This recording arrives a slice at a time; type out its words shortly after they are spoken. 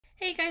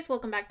Hey guys,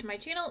 welcome back to my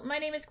channel. My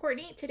name is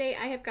Courtney. Today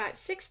I have got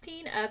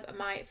 16 of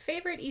my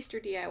favorite Easter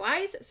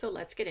DIYs, so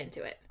let's get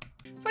into it.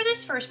 For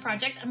this first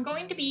project, I'm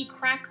going to be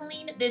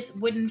crackling this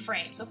wooden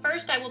frame. So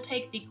first I will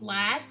take the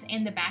glass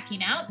and the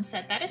backing out and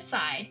set that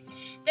aside.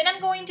 Then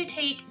I'm going to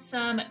take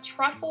some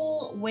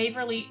Truffle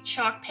Waverly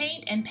chalk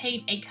paint and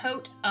paint a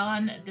coat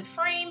on the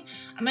frame.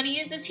 I'm going to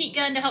use this heat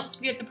gun to help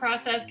speed up the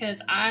process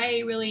because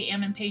I really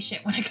am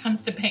impatient when it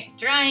comes to paint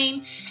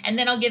drying. And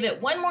then I'll give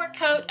it one more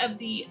coat of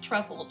the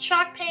Truffle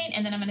chalk paint,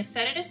 and then I'm going to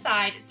set it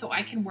aside so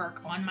I can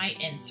work on my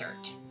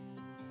insert.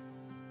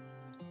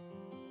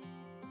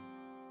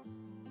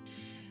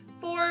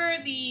 For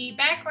the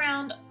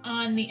background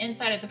on the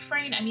inside of the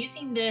frame, I'm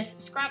using this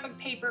scrapbook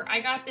paper. I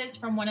got this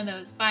from one of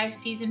those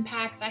 5-season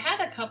packs. I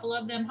have a couple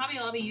of them. Hobby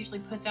Lobby usually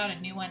puts out a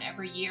new one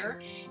every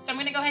year. So I'm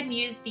going to go ahead and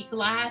use the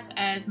glass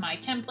as my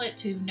template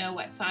to know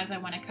what size I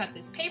want to cut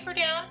this paper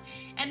down.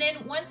 And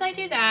then once I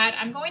do that,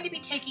 I'm going to be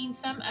taking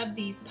some of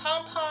these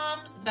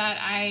pom-poms that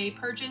I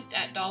purchased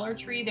at Dollar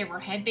Tree. There were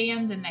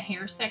headbands in the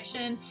hair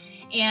section.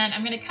 And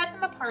I'm going to cut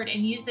them apart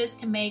and use this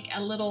to make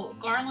a little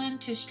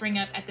garland to string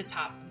up at the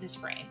top of this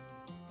frame.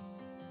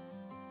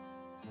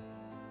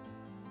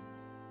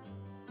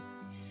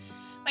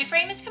 My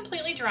frame is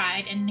completely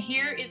dried, and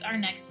here is our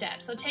next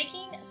step. So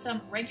taking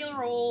some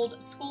regular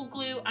old school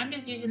glue, I'm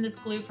just using this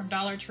glue from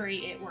Dollar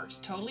Tree. It works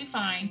totally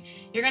fine.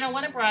 You're going to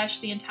want to brush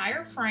the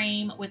entire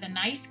frame with a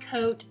nice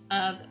coat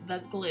of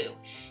the glue.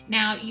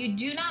 Now, you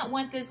do not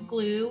want this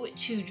glue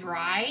to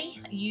dry.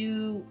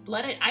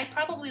 I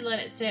probably let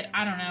it sit,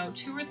 I don't know,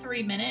 2 or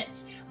 3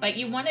 minutes, but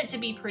you want it to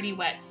be pretty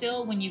wet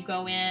still when you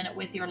go in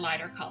with your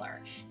lighter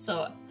color.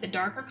 So the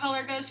darker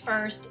color goes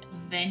first,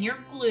 then your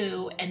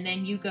glue, and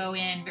then you go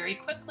in very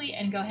quickly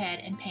and go ahead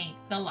and paint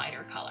the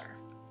lighter color.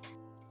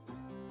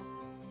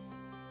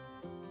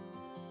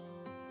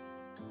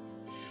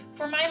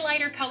 For my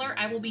lighter color,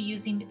 I will be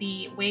using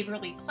the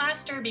Waverly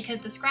Plaster because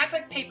the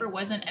scrapbook paper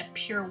wasn't a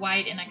pure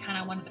white and I kind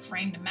of wanted the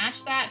frame to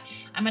match that.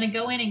 I'm going to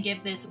go in and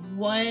give this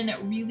one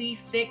really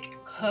thick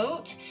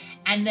coat,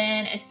 and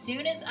then as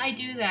soon as I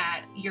do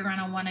that, you're going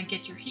to want to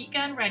get your heat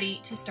gun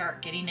ready to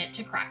start getting it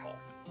to crackle.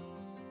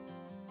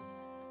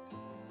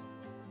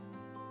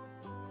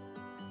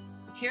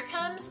 Here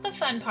comes the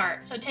fun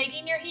part. So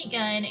taking your heat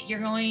gun, you're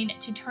going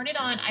to turn it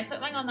on. I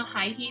put mine on the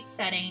high heat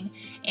setting,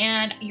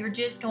 and you're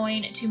just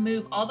going to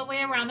move all the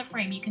way around the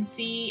frame. You can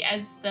see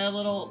as the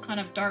little kind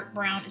of dark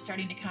brown is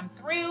starting to come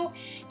through,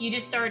 you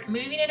just start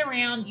moving it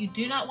around. You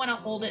do not want to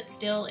hold it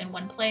still in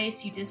one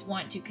place. You just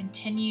want to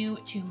continue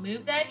to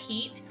move that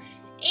heat.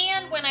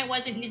 And when I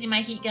wasn't using my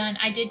heat gun,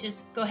 I did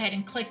just go ahead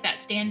and click that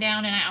stand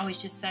down, and I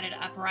always just set it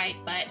upright.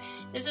 But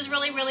this is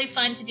really, really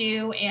fun to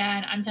do,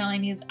 and I'm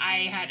telling you,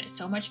 I had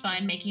so much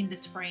fun making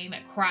this frame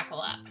crackle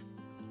up.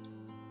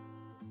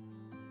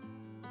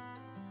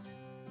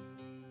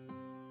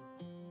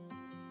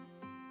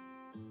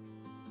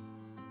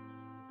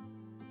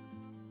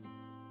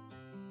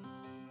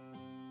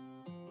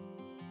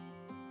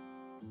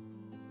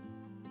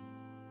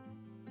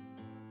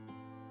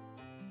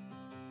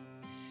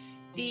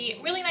 The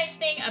really nice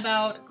thing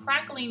about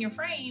crackling your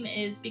frame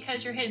is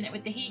because you're hitting it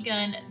with the heat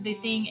gun, the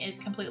thing is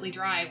completely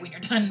dry when you're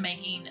done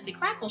making the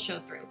crackle show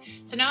through.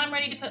 So now I'm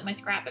ready to put my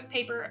scrapbook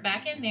paper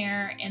back in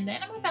there, and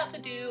then I'm about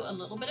to do a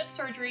little bit of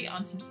surgery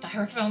on some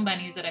styrofoam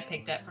bunnies that I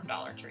picked up from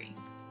Dollar Tree.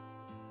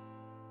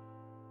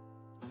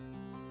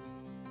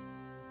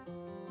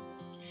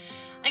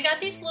 I got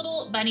these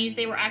little bunnies.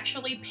 They were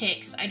actually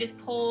picks. I just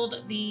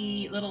pulled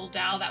the little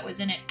dowel that was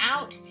in it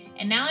out,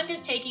 and now I'm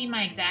just taking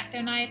my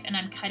X-Acto knife and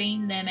I'm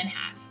cutting them in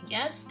half.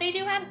 Yes, they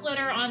do have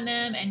glitter on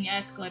them, and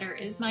yes, glitter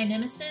is my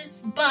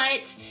nemesis,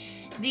 but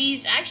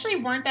these actually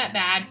weren't that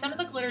bad. Some of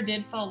the glitter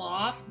did fall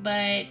off,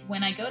 but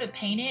when I go to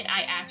paint it,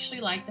 I actually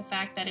like the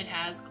fact that it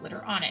has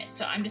glitter on it.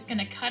 So I'm just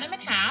gonna cut them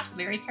in half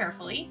very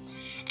carefully,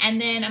 and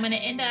then I'm gonna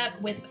end up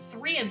with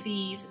 3 of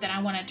these that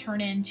I wanna turn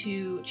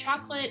into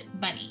chocolate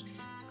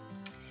bunnies.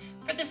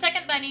 For the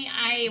second bunny,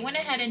 I went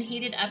ahead and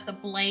heated up the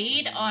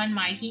blade on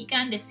my heat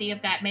gun to see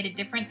if that made a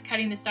difference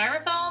cutting the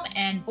styrofoam,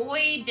 and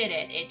boy did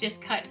it. It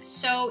just cut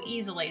so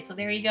easily. So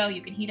there you go.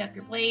 You can heat up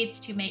your blades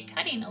to make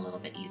cutting a little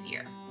bit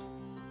easier.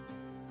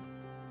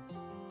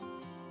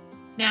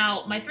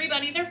 Now, my 3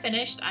 bunnies are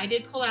finished. I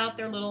did pull out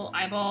their little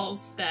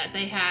eyeballs that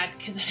they had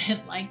because I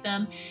didn't like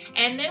them.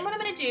 And then what I'm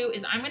going to do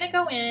is I'm going to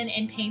go in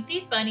and paint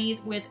these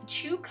bunnies with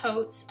 2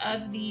 coats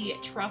of the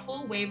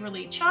Truffle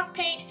Waverly chalk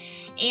paint.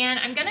 And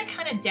I'm going to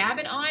kind of dab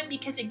it on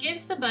because it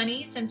gives the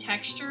bunnies some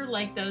texture,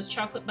 like those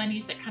chocolate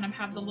bunnies that kind of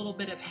have the little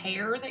bit of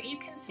hair that you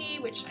can see,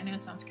 which I know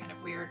sounds kind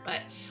of weird,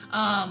 but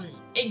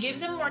it gives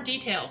them more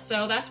detail.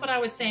 So that's what I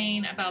was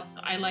saying about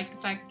I like the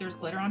fact that there's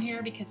glitter on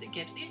here because it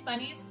gives these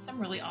bunnies some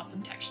really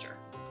awesome texture.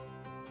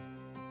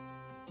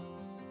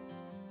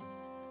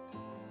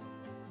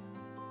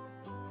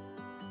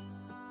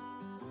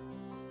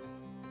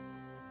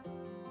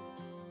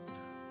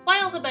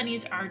 while the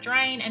bunnies are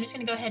drying, I'm just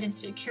going to go ahead and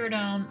secure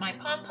down my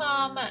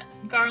pom-pom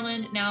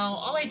garland. Now,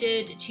 all I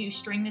did to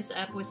string this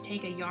up was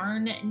take a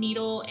yarn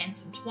needle and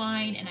some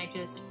twine, and I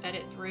just fed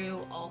it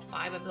through all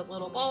 5 of the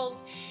little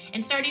balls.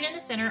 And starting in the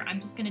center, I'm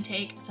just going to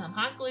take some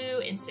hot glue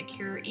and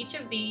secure each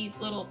of these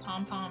little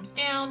pom-poms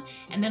down,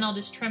 and then I'll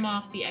just trim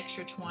off the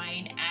extra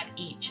twine at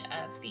each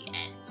of the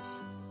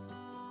ends.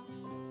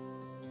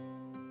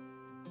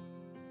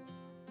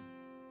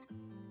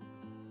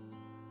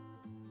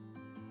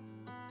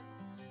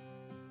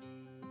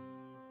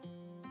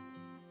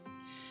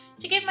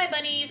 To give my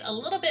bunnies a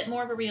little bit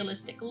more of a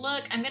realistic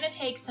look, I'm going to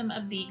take some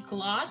of the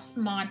gloss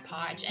Mod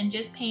Podge and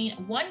just paint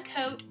 1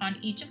 coat on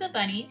each of the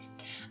bunnies.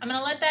 I'm going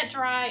to let that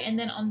dry, and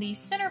then on the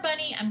center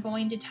bunny, I'm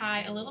going to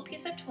tie a little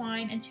piece of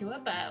twine into a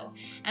bow.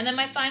 And then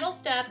my final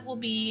step will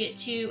be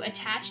to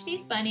attach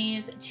these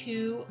bunnies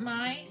to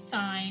my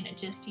sign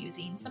just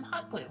using some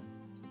hot glue.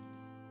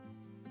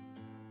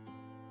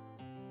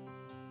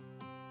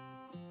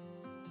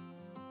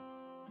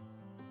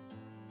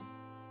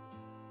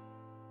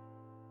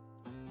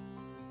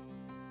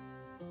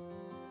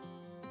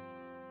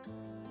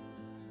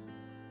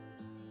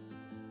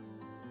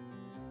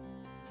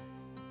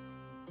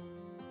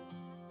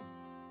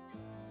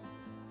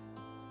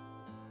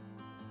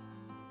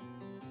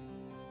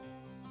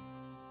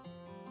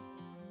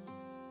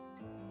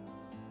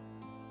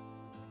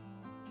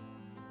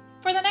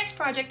 For the next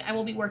project, I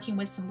will be working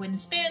with some wooden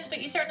spoons,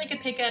 but you certainly could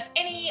pick up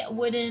any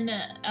wooden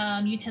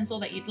utensil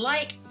that you'd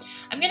like.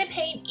 I'm going to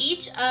paint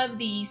each of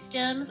the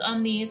stems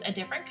on these a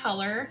different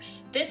color.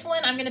 This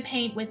one I'm going to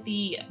paint with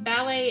the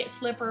Ballet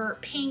Slipper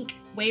Pink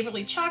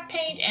Waverly Chalk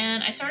Paint,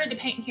 and I started to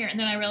paint here and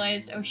then I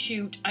realized, oh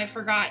shoot, I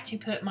forgot to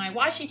put my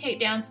washi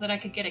tape down so that I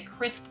could get a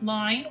crisp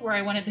line where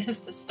I wanted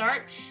this to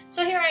start.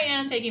 So here I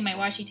am taking my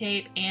washi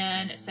tape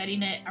and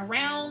setting it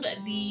around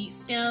the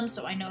stem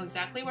so I know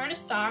exactly where to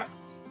start.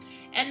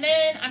 And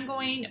then I'm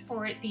going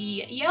for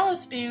the yellow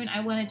spoon. I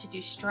wanted to do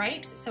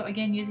stripes, so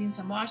again, using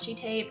some washi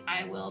tape,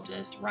 I will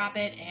just wrap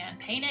it and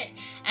paint it.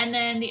 And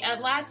then the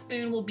last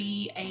spoon will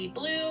be a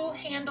blue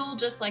handle,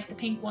 just like the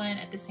pink one,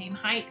 at the same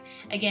height.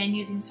 Again,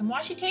 using some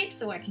washi tape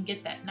so I can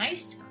get that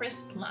nice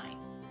crisp line.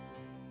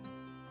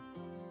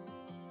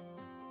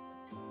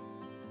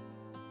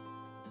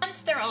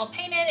 Once they're all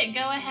painted,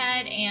 go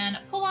ahead and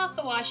pull off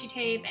the washi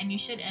tape, and you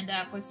should end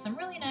up with some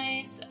really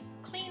nice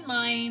clean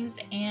lines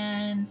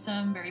and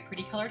some very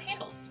pretty colored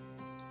handles.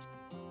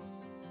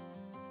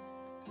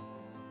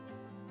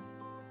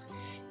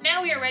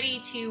 Now we are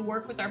ready to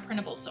work with our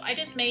printables. So I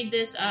just made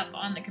this up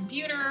on the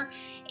computer,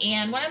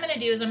 and what I'm going to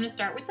do is I'm going to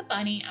start with the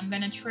bunny. I'm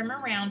going to trim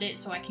around it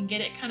so I can get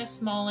it kind of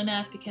small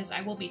enough because I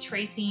will be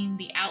tracing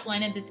the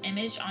outline of this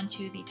image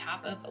onto the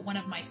top of one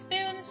of my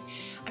spoons.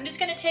 I'm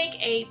just going to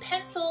take a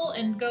pencil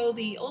and go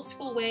the old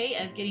school way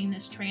of getting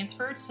this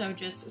transferred. So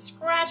just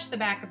scratch the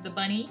back of the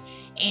bunny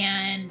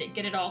and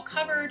get it all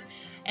covered.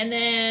 And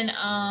then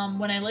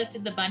when I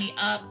lifted the bunny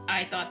up,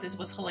 I thought this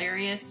was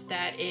hilarious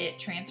that it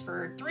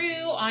transferred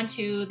through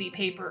onto the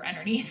paper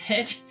underneath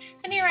it.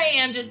 And here I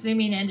am just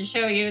zooming in to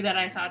show you that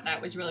I thought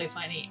that was really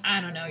funny.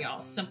 I don't know,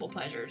 y'all. Simple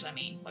pleasures. I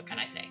mean, what can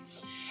I say?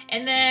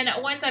 And then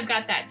once I've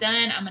got that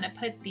done, I'm going to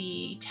put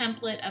the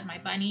template of my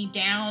bunny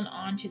down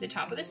onto the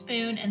top of the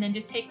spoon and then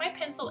just take my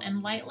pencil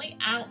and lightly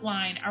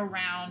outline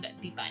around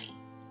the bunny.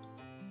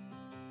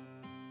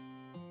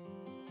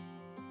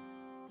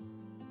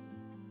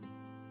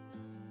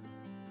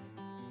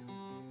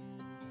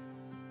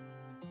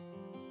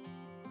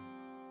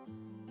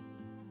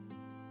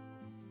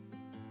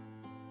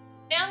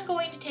 Now I'm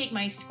going to take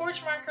my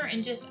scorch marker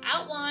and just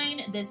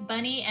outline this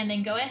bunny and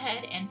then go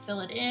ahead and fill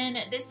it in.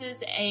 This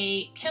is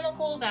a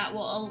chemical that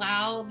will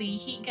allow the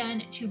heat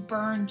gun to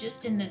burn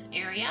just in this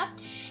area.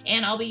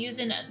 And I'll be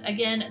using,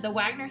 again, the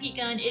Wagner heat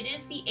gun. It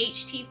is the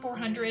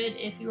HT400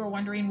 if you were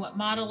wondering what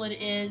model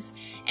it is.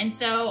 And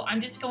so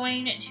I'm just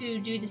going to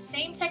do the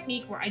same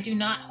technique where I do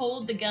not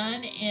hold the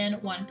gun in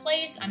one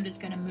place. I'm just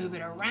going to move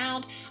it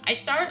around. I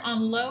start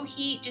on low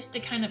heat just to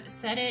kind of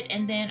set it,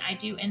 and then I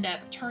do end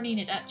up turning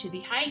it up to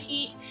the high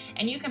heat.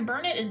 And you can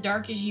burn it as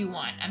dark as you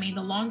want. I mean,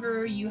 the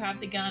longer you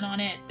have the gun on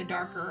it, the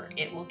darker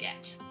it will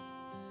get.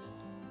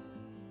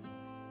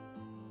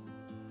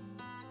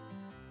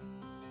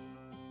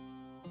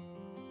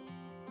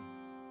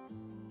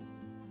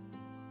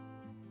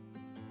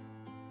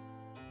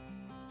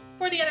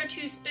 For the other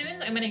 2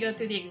 spoons, I'm going to go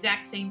through the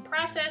exact same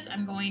process.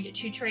 I'm going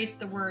to trace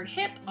the word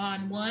hip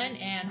on one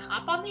and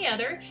hop on the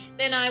other.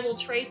 Then I will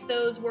trace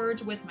those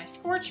words with my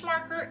scorch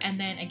marker and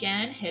then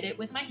again hit it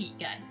with my heat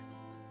gun.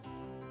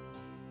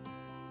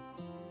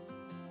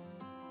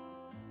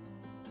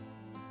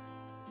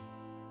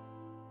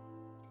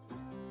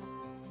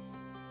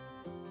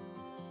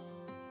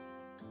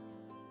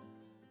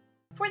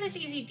 For this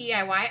easy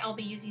DIY, I'll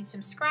be using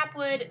some scrap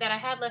wood that I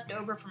had left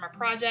over from a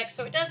project,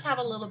 so it does have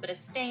a little bit of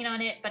stain on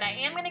it, but I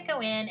am going to go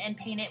in and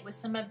paint it with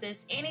some of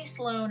this Annie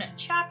Sloan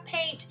chalk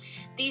paint.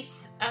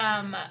 These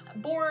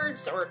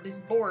boards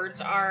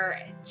are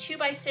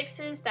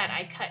 2x6s that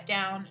I cut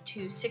down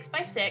to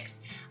 6x6.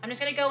 I'm just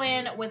going to go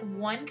in with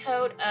one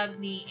coat of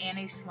the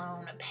Annie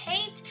Sloan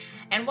paint,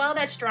 and while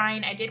that's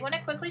drying, I did want to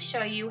quickly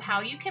show you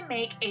how you can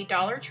make a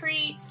Dollar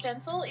Tree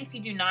stencil if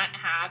you do not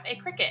have a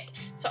Cricut.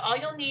 So all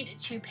you'll need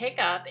to pick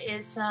up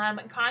is some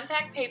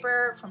contact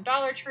paper from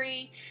Dollar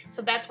Tree.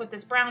 So that's what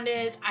this brown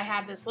is. I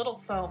have this little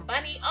foam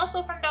bunny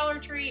also from Dollar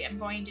Tree. I'm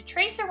going to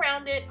trace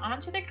around it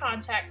onto the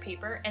contact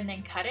paper and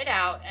then cut it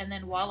out, and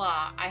then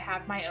voila, I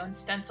have my own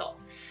stencil.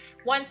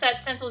 Once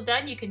that stencil is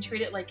done, you can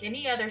treat it like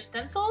any other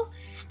stencil.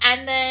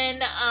 And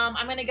then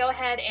I'm going to go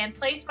ahead and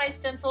place my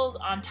stencils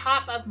on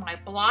top of my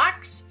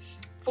blocks.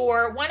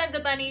 For one of the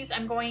bunnies,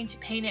 I'm going to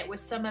paint it with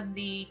some of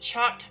the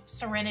chalked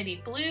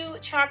Serenity Blue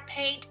chalk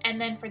paint,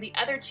 and then for the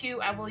other two,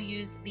 I will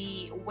use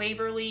the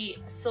Waverly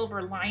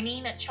Silver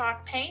Lining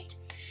chalk paint.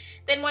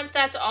 Then once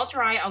that's all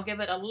dry, I'll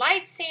give it a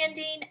light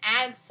sanding,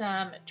 add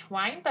some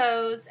twine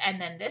bows, and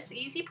then this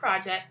easy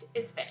project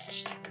is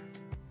finished.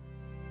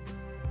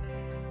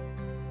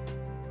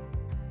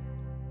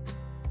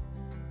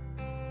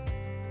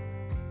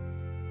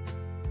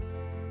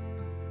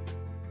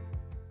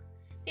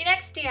 The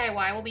next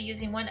DIY will be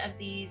using one of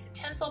these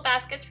tinsel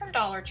baskets from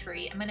Dollar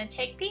Tree. I'm going to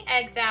take the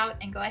eggs out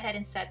and go ahead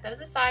and set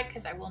those aside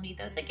because I will need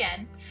those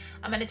again.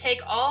 I'm going to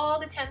take all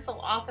the tinsel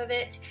off of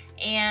it,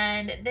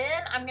 and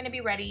then I'm going to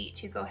be ready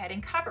to go ahead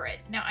and cover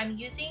it. Now I'm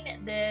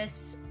using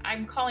this,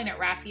 I'm calling it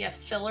raffia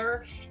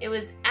filler. It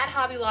was at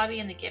Hobby Lobby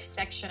in the gift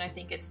section. I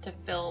think it's to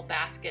fill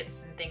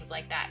baskets and things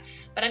like that.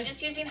 But I'm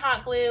just using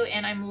hot glue,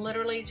 and I'm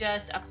literally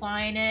just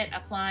applying it,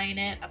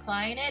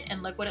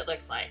 and look what it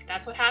looks like.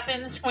 That's what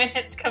happens when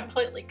it's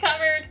completely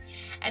covered.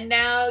 And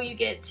now you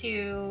get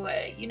to,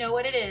 you know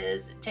what it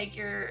is, take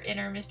your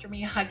inner Mr.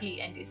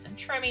 Miyagi and do some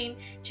trimming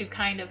to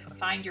kind of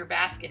find your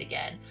basket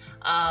again.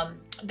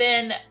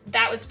 Then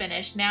that was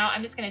finished. Now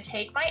I'm just going to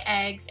take my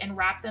eggs and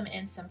wrap them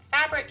in some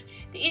fabric.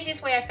 The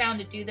easiest way I found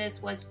to do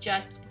this was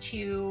just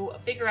to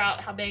figure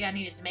out how big I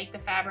needed to make the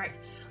fabric.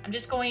 I'm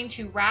just going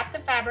to wrap the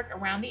fabric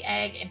around the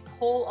egg and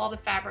pull all the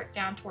fabric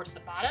down towards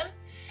the bottom,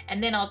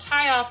 and then I'll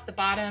tie off the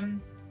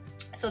bottom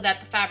so that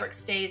the fabric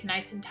stays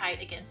nice and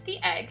tight against the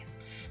egg.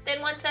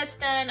 Then once that's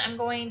done, I'm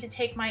going to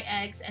take my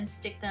eggs and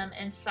stick them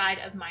inside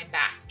of my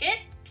basket.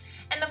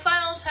 And the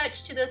final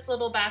touch to this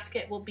little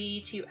basket will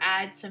be to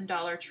add some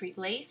Dollar Tree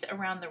lace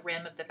around the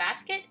rim of the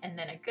basket, and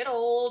then a good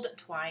old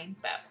twine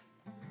bow.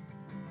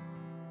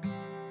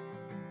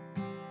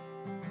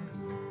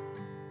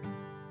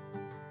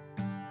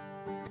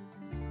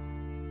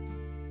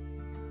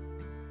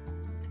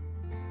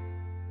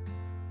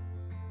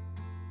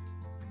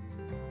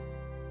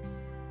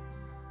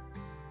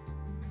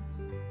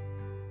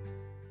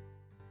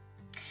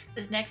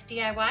 This next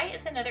DIY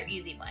is another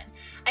easy one.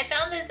 I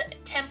found this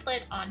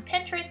template on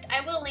Pinterest.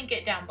 I will link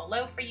it down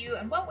below for you,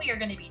 and what we are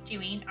going to be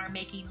doing are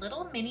making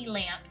little mini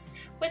lamps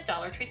with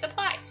Dollar Tree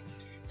supplies.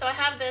 So I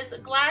have this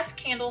glass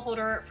candle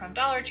holder from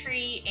Dollar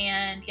Tree,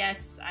 and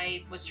yes,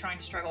 I was trying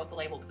to struggle with the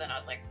label, but then I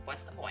was like,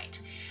 what's the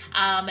point?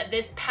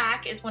 This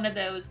pack is one of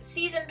those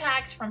season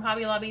packs from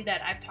Hobby Lobby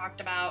that I've talked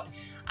about.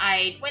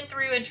 I went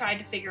through and tried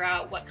to figure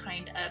out what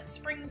kind of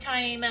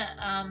springtime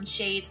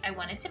shades I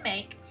wanted to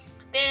make.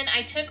 Then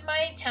I took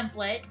my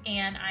template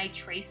and I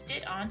traced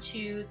it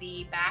onto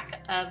the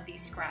back of the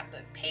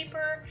scrapbook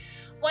paper.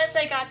 Once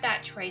I got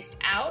that traced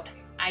out,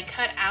 I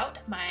cut out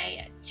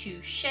my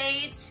two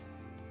shades,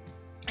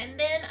 and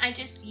then I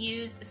just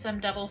used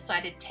some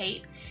double-sided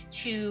tape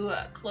to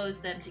close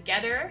them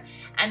together.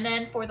 And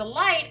then for the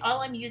light, all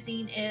I'm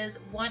using is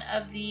one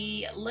of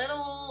the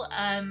little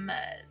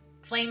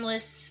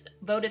flameless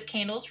votive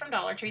candles from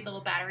Dollar Tree, the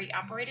little battery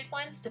operated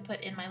ones to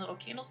put in my little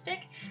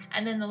candlestick,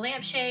 and then the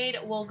lampshade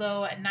will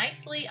go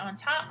nicely on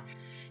top.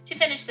 To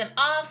finish them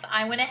off,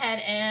 I went ahead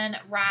and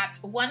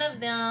wrapped one of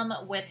them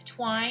with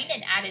twine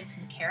and added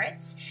some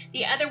carrots.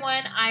 The other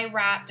one I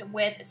wrapped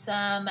with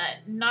some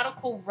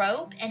nautical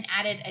rope and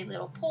added a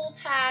little pull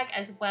tag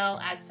as well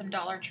as some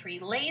Dollar Tree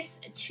lace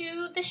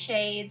to the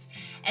shades.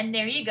 And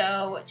there you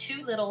go,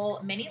 two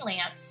little mini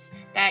lamps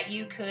that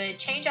you could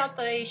change out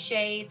the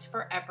shades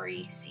for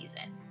every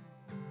season.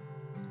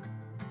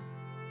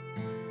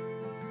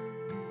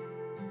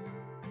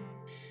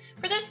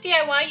 For this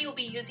DIY, you'll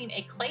be using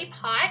a clay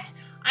pot.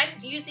 I'm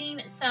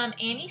using some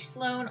Annie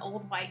Sloan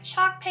Old White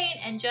chalk paint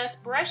and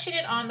just brushing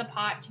it on the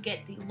pot to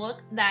get the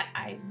look that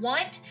I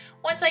want.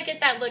 Once I get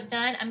that look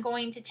done, I'm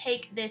going to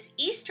take this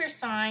Easter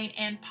sign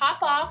and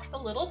pop off the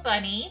little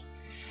bunny.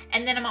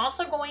 And then I'm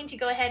also going to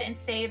go ahead and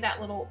save that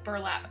little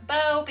burlap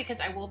bow because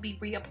I will be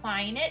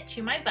reapplying it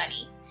to my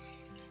bunny.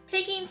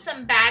 Taking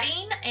some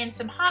batting and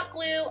some hot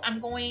glue,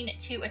 I'm going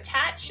to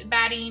attach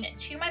batting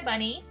to my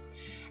bunny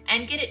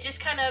and get it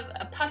just kind of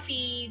a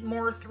puffy,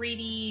 more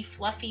 3D,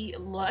 fluffy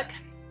look.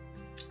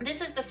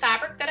 This is the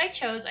fabric that I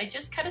chose. I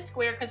just cut a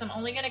square because I'm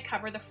only going to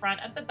cover the front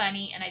of the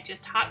bunny, and I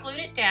just hot glued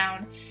it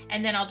down,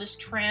 and then I'll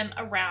just trim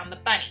around the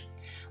bunny.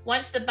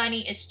 Once the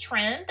bunny is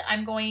trimmed,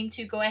 I'm going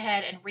to go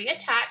ahead and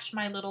reattach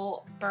my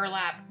little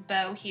burlap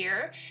bow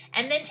here,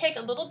 and then take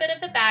a little bit of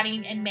the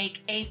batting and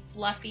make a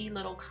fluffy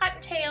little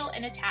cottontail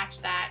and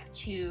attach that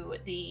to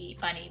the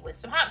bunny with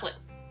some hot glue.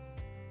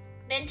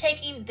 Then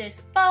taking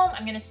this foam,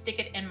 I'm going to stick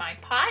it in my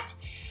pot.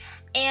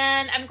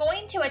 And I'm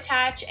going to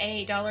attach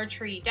a Dollar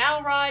Tree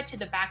dowel rod to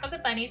the back of the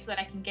bunny so that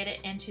I can get it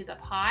into the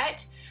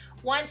pot.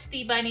 Once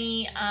the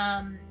bunny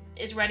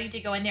is ready to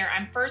go in there,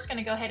 I'm first going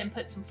to go ahead and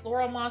put some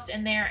floral moss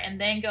in there, and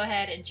then go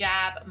ahead and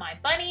jab my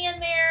bunny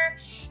in there.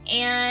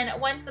 And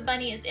once the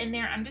bunny is in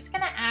there, I'm just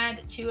going to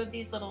add 2 of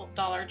these little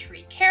Dollar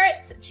Tree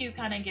carrots to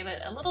kind of give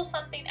it a little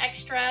something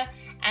extra.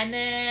 And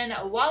then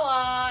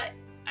voila!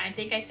 I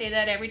think I say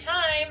that every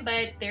time,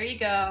 but there you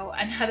go,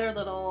 another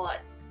little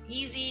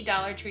easy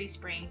Dollar Tree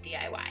spring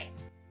DIY.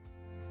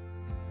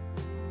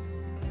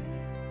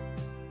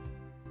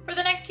 For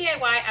the next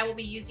DIY, I will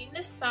be using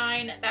this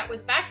sign that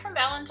was back from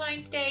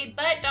Valentine's Day,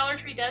 but Dollar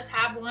Tree does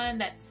have one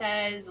that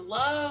says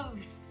love.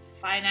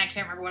 I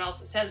can't remember what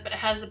else it says, but it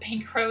has the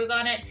pink rose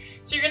on it.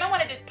 So you're going to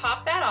want to just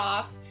pop that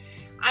off.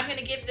 I'm going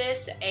to give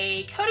this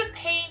a coat of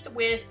paint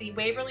with the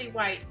Waverly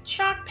White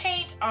chalk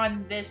paint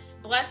on this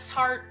blessed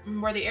heart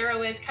where the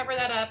arrow is. Cover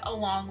that up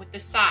along with the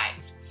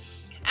sides.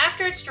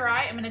 After it's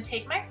dry, I'm going to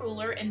take my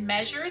ruler and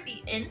measure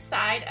the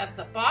inside of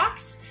the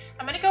box.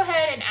 I'm going to go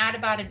ahead and add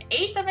about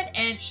 1/8 of an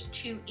inch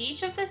to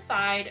each of the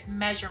side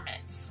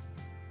measurements.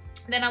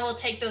 Then I will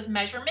take those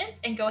measurements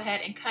and go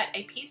ahead and cut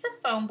a piece of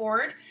foam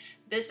board.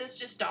 This is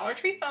just Dollar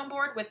Tree foam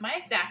board with my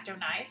X-Acto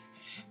knife.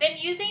 Then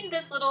using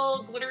this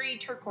little glittery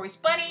turquoise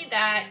bunny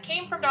that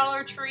came from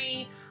Dollar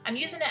Tree, I'm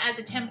using it as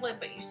a template,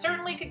 but you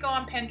certainly could go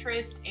on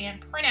Pinterest and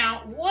print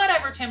out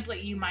whatever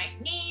template you might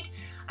need.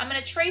 I'm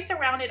going to trace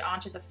around it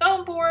onto the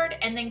foam board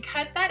and then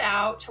cut that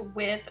out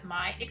with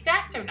my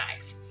X-Acto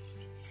knife.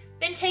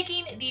 Then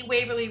taking the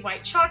Waverly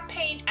White chalk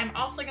paint, I'm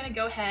also going to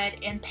go ahead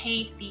and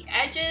paint the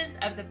edges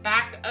of the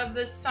back of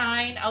the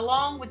sign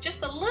along with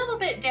just a little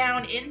bit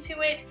down into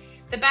it.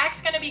 The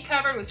back's going to be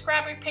covered with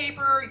scrapbook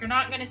paper. You're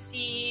not going to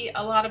see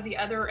a lot of the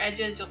other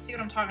edges. You'll see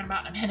what I'm talking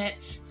about in a minute.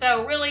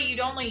 So really, you'd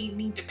only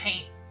need to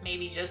paint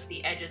maybe just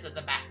the edges of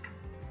the back.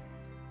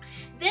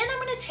 Then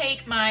I'm going to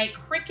take my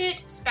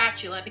Cricut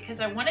spatula because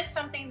I wanted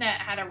something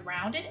that had a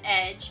rounded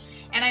edge,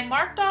 and I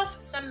marked off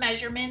some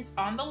measurements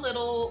on the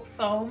little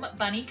foam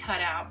bunny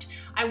cutout.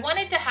 I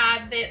wanted to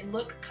have it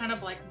look kind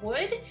of like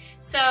wood,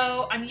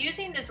 so I'm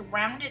using this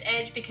rounded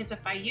edge because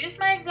if I used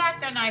my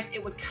X-Acto knife,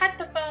 it would cut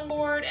the foam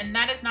board, and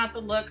that is not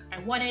the look I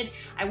wanted.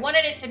 I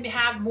wanted it to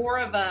have more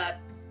of a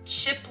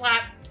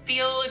shiplap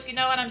feel, if you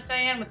know what I'm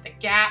saying, with the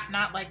gap,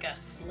 not like a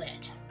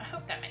slit. I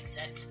hope that makes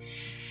sense.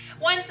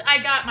 Once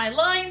I got my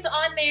lines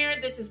on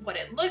there, this is what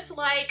it looked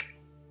like.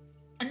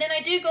 And then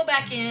I do go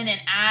back in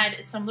and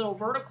add some little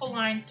vertical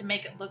lines to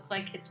make it look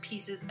like it's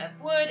pieces of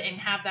wood and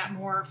have that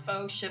more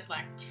faux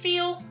shiplap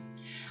feel.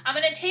 I'm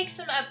going to take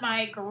some of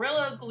my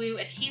Gorilla Glue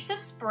adhesive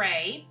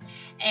spray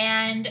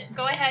and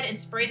go ahead and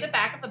spray the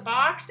back of the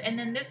box. And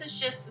then this is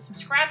just some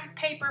scrapbook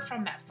paper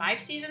from that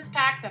 5 Seasons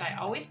pack that I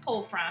always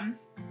pull from.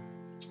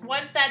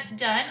 Once that's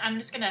done, I'm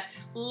just going to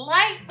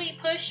lightly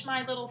push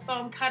my little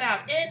foam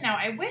cutout in. Now,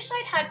 I wish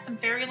I'd had some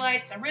fairy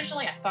lights.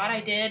 Originally, I thought I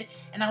did,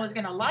 and I was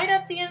going to light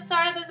up the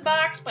inside of this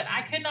box, but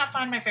I could not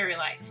find my fairy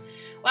lights.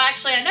 Well,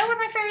 actually, I know where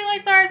my fairy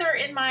lights are. They're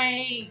in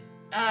my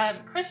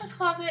Christmas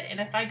closet, and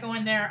if I go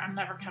in there, I'm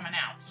never coming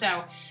out.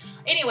 So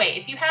anyway,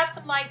 if you have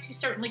some lights, you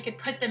certainly could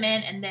put them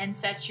in and then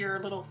set your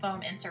little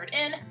foam insert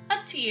in,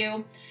 up to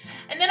you.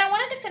 And then I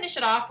wanted to finish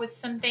it off with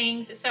some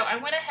things, so I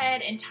went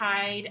ahead and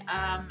tied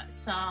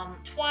some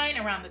twine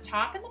around the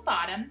top and the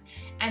bottom.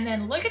 And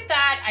then look at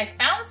that, I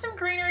found some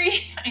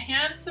greenery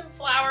and some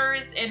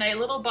flowers in a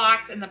little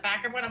box in the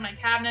back of one of my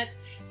cabinets.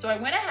 So I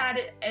went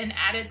ahead and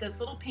added this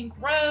little pink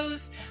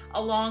rose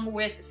along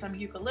with some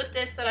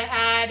eucalyptus that I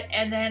had,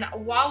 and then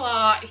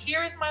voila,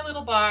 here's my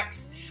little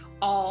box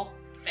all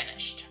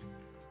finished.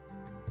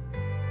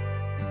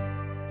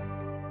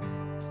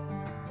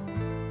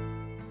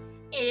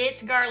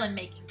 It's garland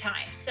making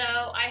time. So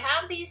I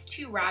have these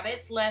 2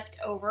 rabbits left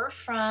over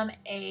from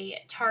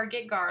a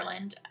Target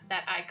garland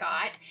that I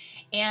got,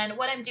 and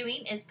what I'm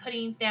doing is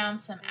putting down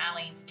some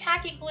Aleene's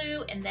tacky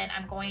glue, and then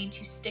I'm going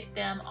to stick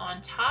them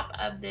on top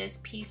of this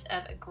piece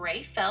of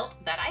gray felt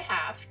that I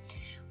have.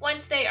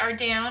 Once they are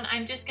down,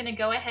 I'm just going to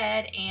go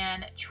ahead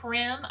and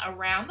trim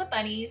around the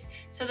bunnies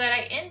so that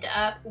I end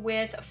up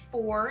with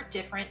 4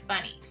 different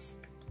bunnies.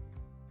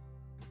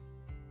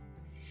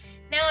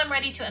 Now I'm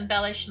ready to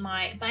embellish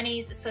my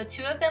bunnies. So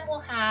 2 of them will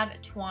have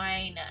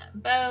twine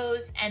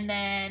bows, and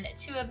then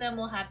 2 of them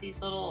will have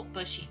these little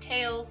bushy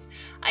tails.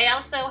 I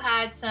also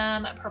had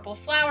some purple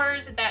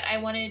flowers that I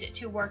wanted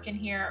to work in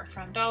here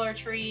from Dollar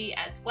Tree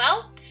as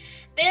well.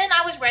 Then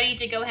I was ready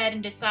to go ahead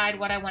and decide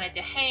what I wanted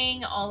to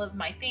hang all of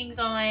my things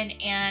on,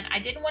 and I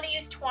didn't want to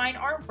use twine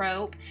or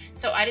rope,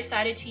 so I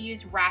decided to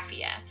use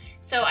raffia.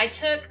 So I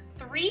took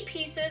 3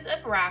 pieces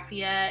of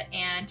raffia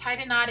and tied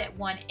a knot at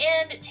one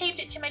end, taped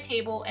it to my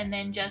table, and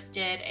then just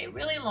did a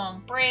really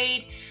long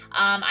braid.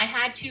 I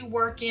had to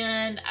work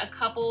in a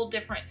couple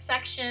different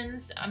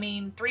sections. I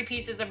mean, 3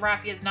 pieces of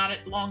raffia is not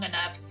long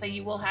enough, so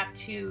you will have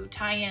to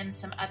tie in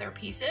some other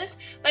pieces,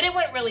 but it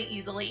went really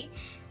easily.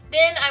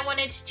 Then I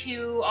wanted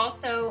to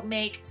also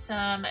make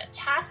some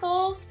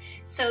tassels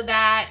so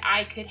that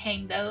I could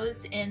hang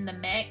those in the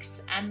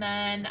mix. And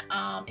then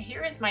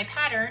here is my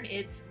pattern.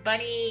 It's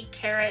bunny,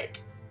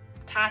 carrot,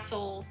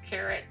 tassel,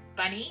 carrot,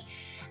 bunny.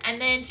 And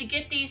then to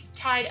get these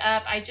tied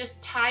up, I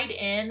just tied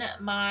in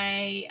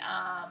my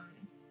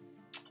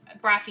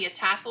raffia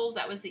tassels.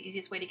 That was the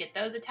easiest way to get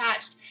those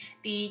attached.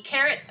 The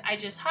carrots I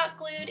just hot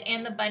glued,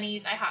 and the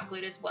bunnies I hot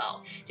glued as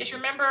well. Just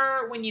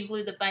remember when you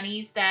glue the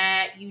bunnies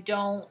that you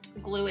don't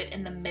glue it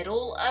in the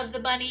middle of the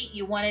bunny.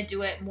 You want to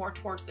do it more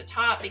towards the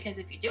top, because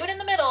if you do it in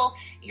the middle,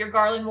 your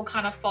garland will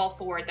kind of fall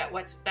forward.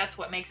 That's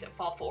what makes it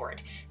fall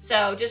forward.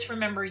 So just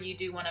remember, you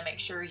do want to make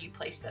sure you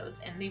place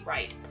those in the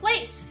right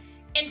place.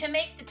 And to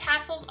make the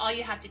tassels, all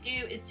you have to do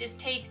is just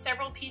take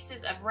several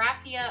pieces of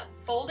raffia,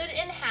 fold it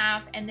in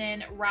half, and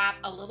then wrap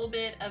a little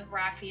bit of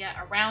raffia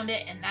around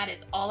it, and that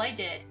is all I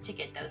did to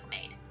get those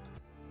made.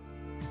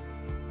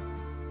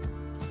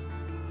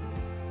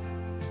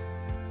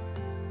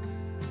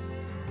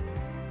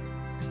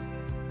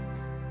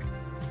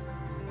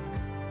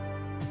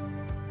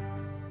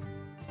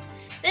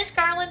 This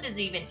garland is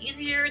even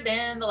easier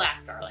than the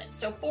last garland.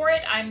 So for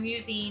it, I'm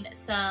using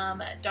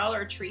some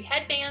Dollar Tree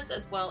headbands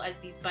as well as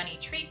these bunny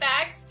treat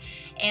bags.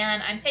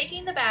 And I'm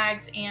taking the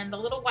bags, and the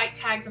little white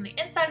tags on the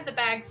inside of the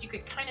bags you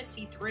could kind of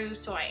see through,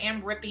 so I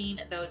am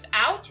ripping those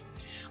out.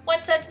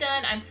 Once that's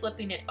done, I'm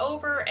flipping it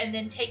over and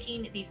then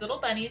taking these little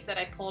bunnies that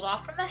I pulled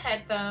off from the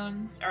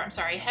headbands,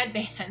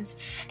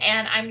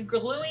 and I'm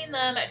gluing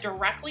them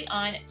directly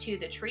on to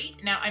the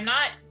treat. Now, I'm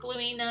not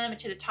gluing them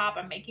to the top.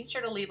 I'm making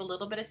sure to leave a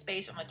little bit of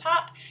space on the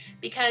top,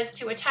 because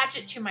to attach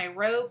it to my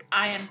rope,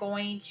 I am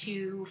going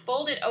to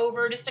fold it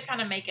over just to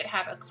kind of make it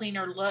have a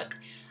cleaner look.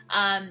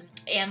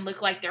 And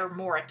look like they're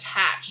more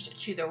attached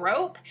to the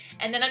rope.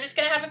 And then I'm just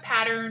gonna have a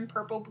pattern,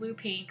 purple, blue,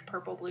 pink,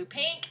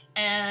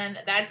 and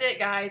that's it,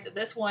 guys.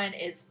 This one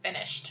is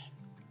finished.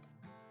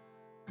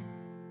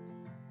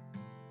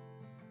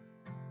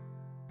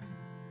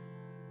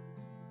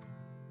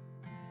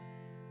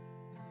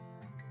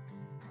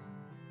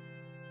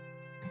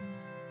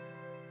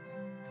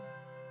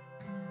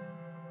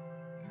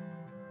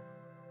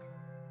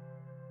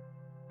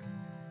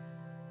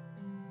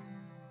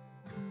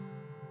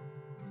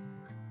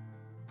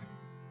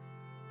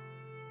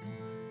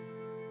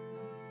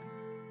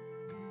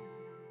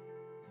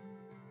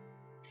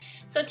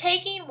 So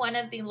taking one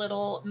of the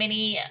little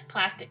mini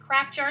plastic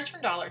craft jars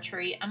from Dollar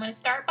Tree, I'm going to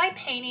start by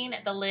painting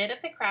the lid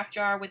of the craft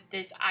jar with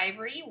this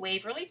Ivory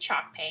Waverly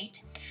chalk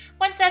paint.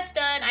 Once that's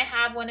done, I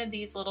have one of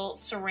these little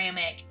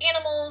ceramic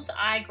animals.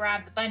 I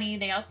grabbed the bunny.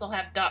 They also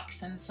have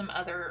ducks and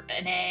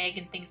an egg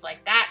and things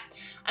like that.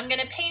 I'm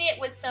going to paint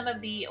it with some of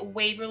the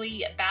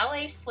Waverly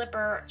Ballet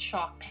Slipper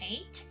chalk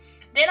paint.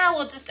 Then I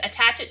will just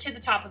attach it to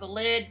the top of the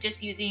lid,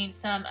 just using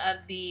some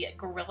of the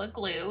Gorilla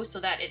Glue so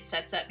that it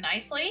sets up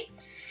nicely.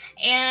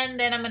 And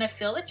then I'm going to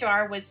fill the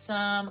jar with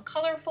some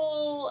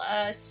colorful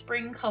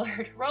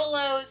spring-colored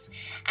Rolos.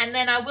 And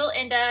then I will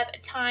end up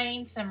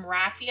tying some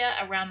raffia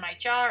around my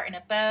jar in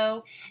a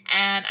bow.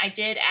 And I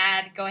did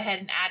go ahead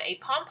and add a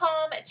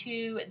pom-pom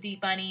to the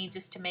bunny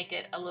just to make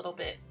it a little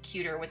bit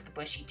cuter with the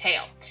bushy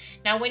tail.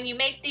 Now, when you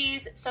make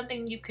these,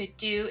 something you could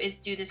do is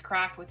do this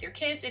craft with your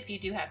kids if you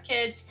do have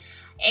kids.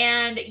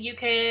 And you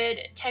could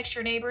text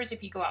your neighbors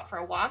if you go out for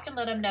a walk and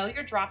let them know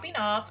you're dropping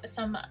off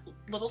some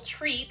little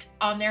treat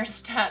on their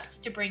steps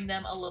to bring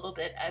them a little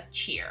bit of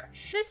cheer.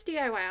 This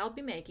DIY I'll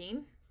be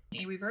making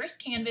a reverse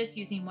canvas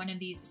using one of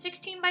these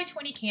 16 by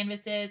 20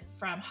 canvases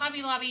from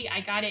Hobby Lobby. I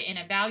got it in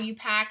a value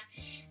pack.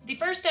 The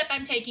first step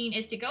I'm taking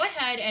is to go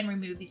ahead and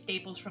remove the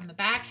staples from the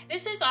back.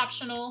 This is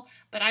optional,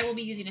 but I will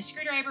be using a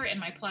screwdriver and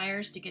my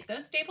pliers to get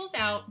those staples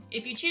out.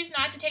 If you choose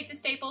not to take the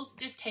staples,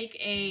 just take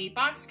a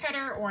box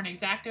cutter or an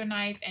X-Acto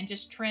knife and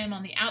just trim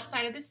on the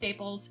outside of the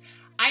staples.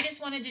 I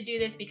just wanted to do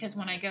this because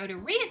when I go to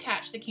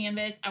reattach the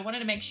canvas, I wanted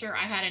to make sure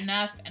I had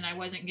enough and I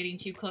wasn't getting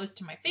too close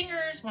to my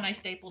fingers when I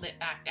stapled it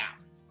back down.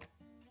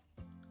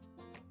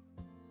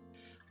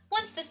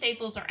 Once the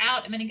staples are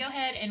out, I'm going to go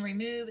ahead and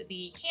remove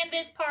the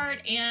canvas part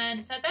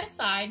and set that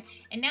aside.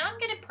 And now I'm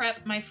going to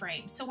prep my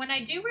frame. So when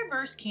I do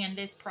reverse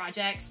canvas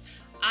projects,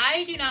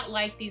 I do not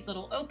like these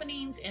little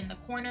openings in the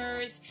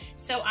corners.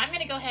 So I'm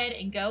going to go ahead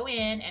and go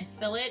in and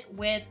fill it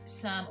with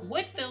some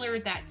wood filler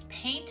that's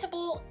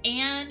paintable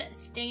and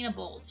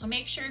stainable. So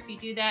make sure if you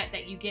do that,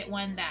 that you get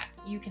one that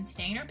you can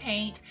stain or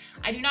paint.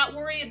 I do not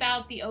worry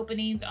about the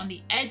openings on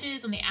the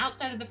edges on the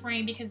outside of the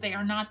frame because they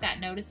are not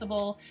that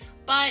noticeable.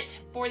 But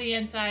for the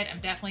inside,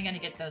 I'm definitely going to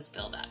get those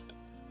filled up.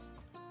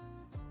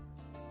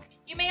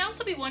 You may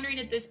also be wondering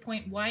at this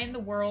point why in the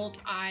world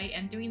I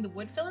am doing the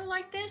wood filler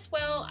like this.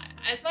 Well,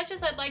 as much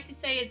as I'd like to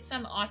say it's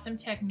some awesome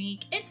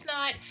technique, it's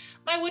not.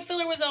 My wood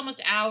filler was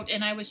almost out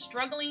and I was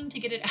struggling to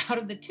get it out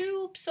of the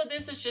tube, so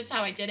this is just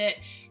how I did it.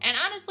 And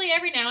honestly,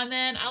 every now and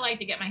then I like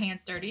to get my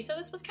hands dirty, so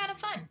this was kind of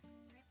fun.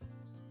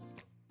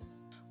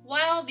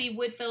 While the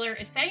wood filler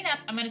is setting up,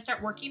 I'm going to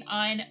start working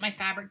on my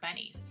fabric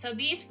bunnies. So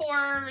these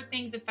 4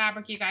 things of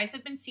fabric, you guys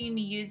have been seeing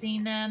me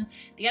using them.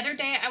 The other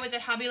day I was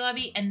at Hobby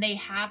Lobby and they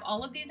have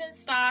all of these in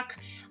stock.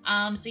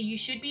 So you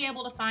should be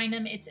able to find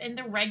them. It's in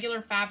the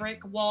regular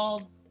fabric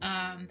wall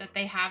that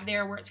they have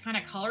there where it's kind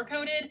of color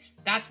coded.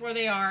 That's where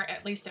they are,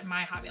 at least at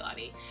my Hobby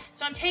Lobby.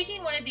 So I'm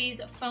taking one of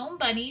these foam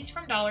bunnies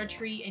from Dollar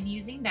Tree and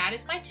using that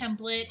as my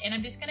template, and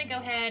I'm just going to go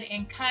ahead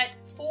and cut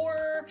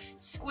 4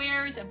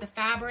 squares of the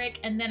fabric,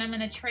 and then I'm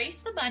going to trace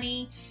the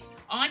bunny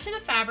onto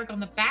the fabric on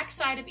the back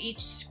side of each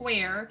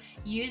square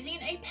using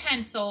a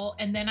pencil,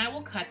 and then I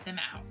will cut them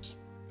out.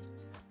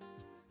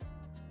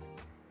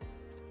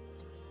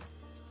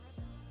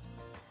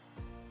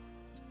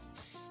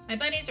 My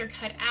bunnies are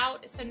cut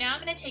out, so now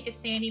I'm going to take a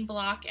sanding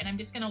block and I'm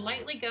just going to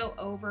lightly go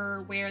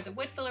over where the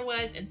wood filler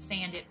was and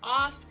sand it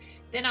off.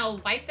 Then I'll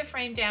wipe the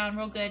frame down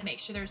real good, make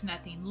sure there's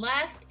nothing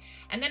left,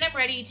 and then I'm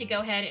ready to go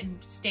ahead and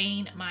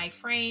stain my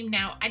frame.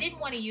 Now, I didn't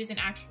want to use an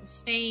actual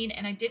stain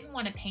and I didn't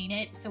want to paint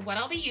it, so what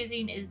I'll be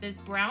using is this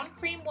brown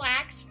cream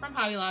wax from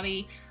Hobby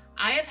Lobby.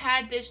 I have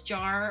had this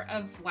jar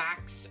of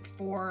wax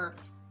for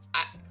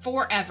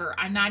forever.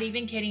 I'm not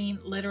even kidding,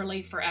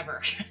 literally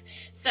forever.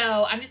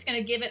 So I'm just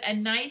gonna give it a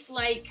nice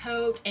light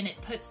coat and it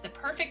puts the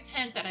perfect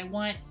tint that I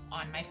want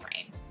on my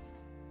frame.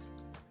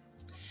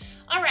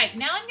 All right,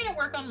 now I'm gonna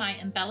work on my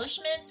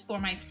embellishments for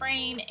my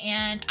frame,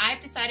 and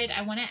I've decided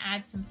I wanna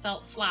add some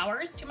felt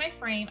flowers to my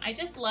frame. I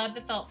just love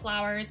the felt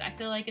flowers. I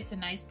feel like it's a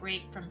nice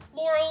break from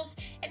florals,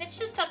 and it's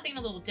just something a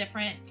little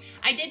different.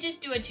 I did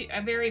just do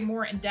a very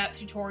more in-depth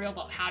tutorial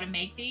about how to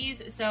make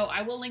these, so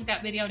I will link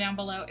that video down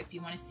below if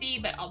you wanna see,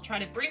 but I'll try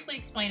to briefly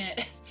explain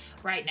it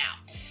right now.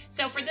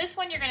 So for this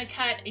one, you're gonna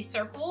cut a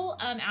circle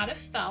out of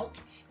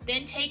felt,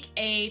 then take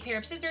a pair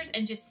of scissors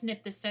and just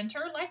snip the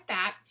center like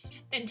that.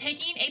 Then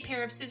taking a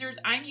pair of scissors,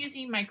 I'm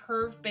using my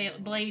curved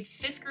blade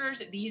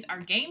Fiskars. These are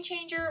game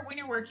changer when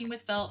you're working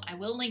with felt. I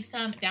will link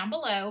some down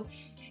below.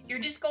 You're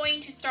just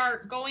going to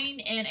start going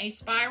in a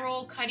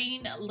spiral,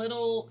 cutting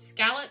little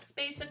scallops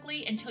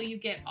basically until you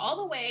get all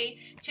the way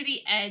to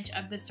the edge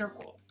of the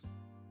circle.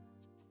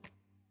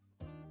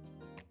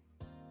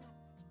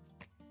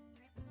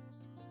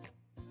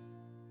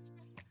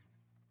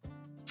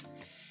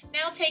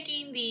 Now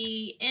taking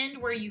the end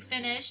where you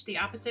finished, the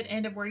opposite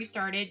end of where you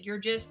started, you're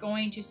just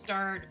going to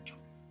start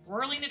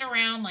twirling it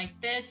around like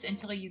this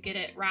until you get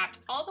it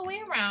wrapped all the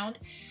way around.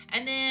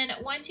 And then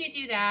once you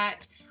do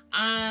that,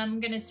 I'm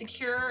going to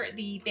secure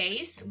the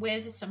base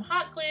with some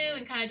hot glue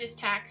and kind of just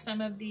tack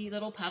some of the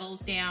little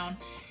petals down.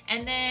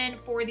 And then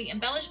for the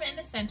embellishment in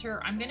the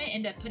center, I'm going to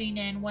end up putting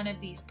in one of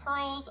these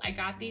pearls. I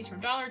got these from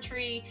Dollar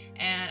Tree,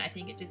 and I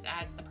think it just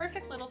adds the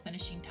perfect little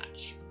finishing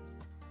touch.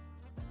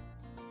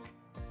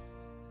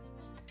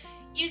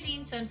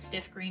 Using some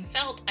stiff green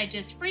felt, I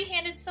just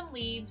freehanded some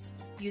leaves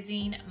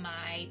using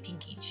my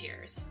pinking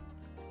shears.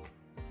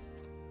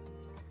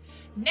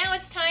 Now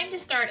it's time to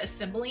start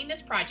assembling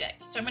this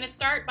project. So I'm going to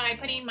start by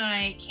putting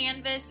my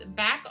canvas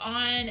back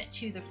on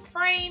to the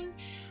frame,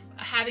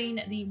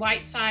 having the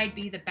white side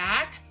be the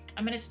back.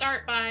 I'm going to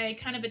start by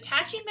kind of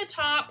attaching the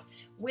top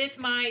with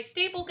my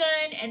staple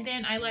gun, and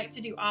then I like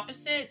to do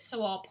opposite.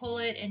 So I'll pull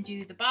it and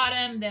do the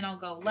bottom, then I'll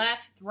go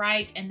left,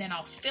 right, and then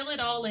I'll fill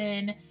it all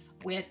in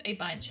with a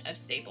bunch of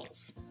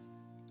staples.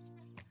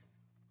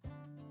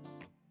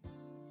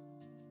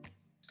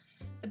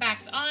 The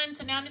back's on,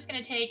 so now I'm just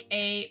going to take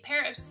a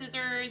pair of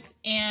scissors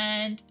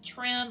and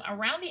trim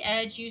around the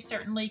edge. You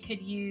certainly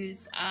could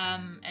use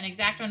an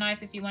X-Acto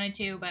knife if you wanted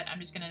to, but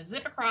I'm just going to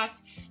zip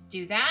across,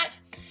 do that.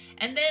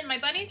 And then my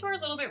bunnies were a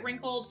little bit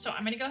wrinkled, so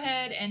I'm going to go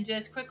ahead and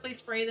just quickly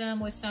spray them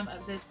with some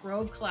of this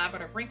Grove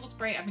Collaborative Wrinkle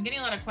Spray. I've been getting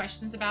a lot of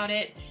questions about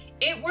it.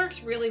 It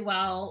works really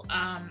well.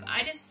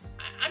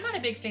 I'm not a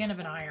big fan of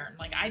an iron.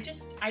 Like,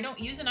 I don't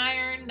use an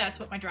iron. That's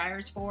what my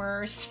dryer's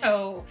for.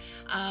 So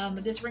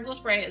this wrinkle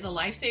spray is a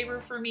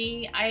lifesaver for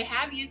me. I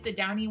have used the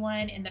Downy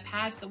one in the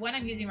past. The one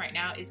I'm using right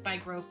now is by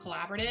Grove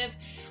Collaborative.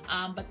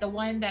 But the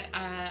one that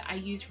I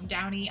use from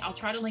Downy, I'll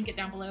try to link it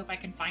down below if I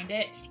can find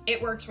it.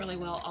 It works really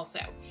well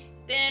also.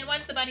 Then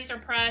once the bunnies are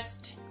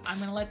pressed, I'm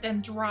going to let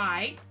them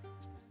dry,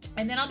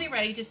 and then I'll be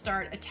ready to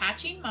start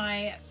attaching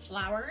my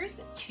flowers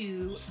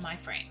to my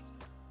frame.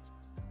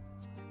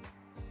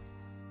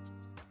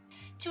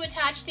 To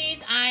attach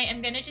these, I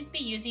am going to just be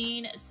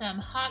using some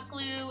hot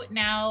glue.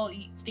 Now,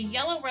 the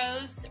yellow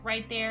rose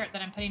right there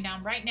that I'm putting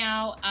down right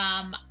now,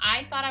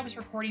 I thought I was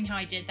recording how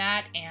I did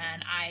that,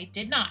 and I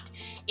did not.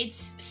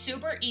 It's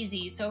super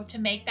easy. So to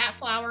make that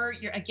flower,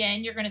 you're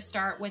going to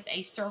start with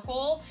a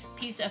circle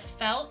piece of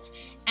felt,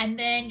 and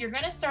then you're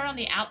going to start on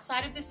the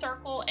outside of the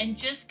circle and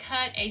just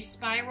cut a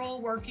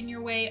spiral, working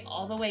your way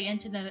all the way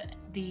into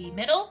the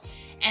middle,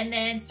 and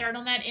then start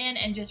on that end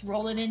and just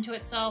roll it into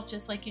itself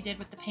just like you did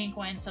with the pink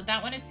one. So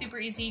that one is super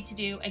easy to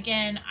do.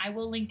 Again, I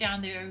will link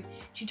down the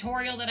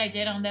tutorial that I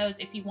did on those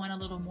if you want a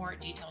little more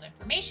detailed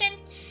information.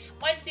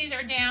 Once these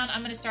are down,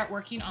 I'm going to start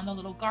working on the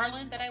little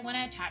garland that I want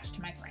to attach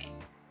to my frame.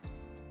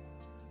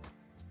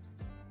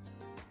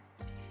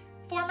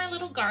 For my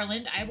little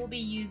garland, I will be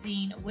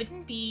using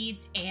wooden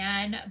beads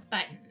and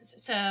buttons.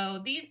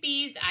 So these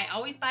beads, I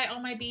always buy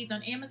all my beads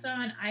on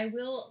Amazon. I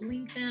will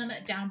link them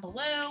down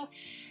below.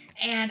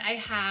 And I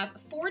have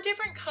 4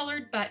 different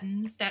colored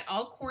buttons that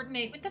all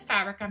coordinate with the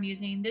fabric I'm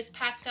using. This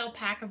pastel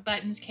pack of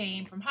buttons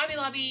came from Hobby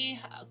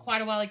Lobby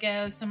quite a while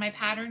ago. So my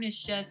pattern is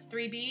just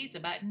 3 beads, a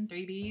button,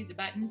 3 beads, a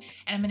button.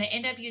 And I'm going to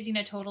end up using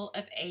a total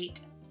of 8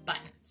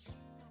 buttons.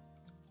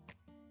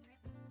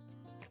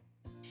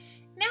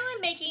 Now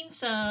I'm making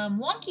some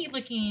wonky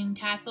looking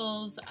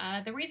tassels.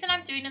 The reason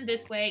I'm doing them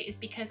this way is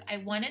because I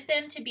wanted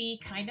them to be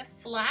kind of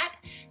flat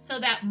so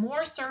that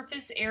more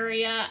surface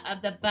area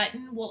of the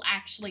button will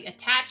actually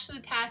attach to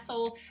the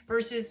tassel,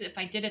 versus if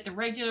I did it the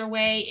regular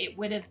way, it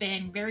would have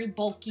been very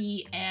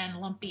bulky and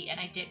lumpy, and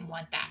I didn't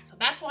want that. So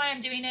that's why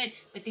I'm doing it,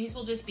 but these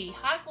will just be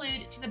hot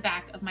glued to the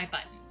back of my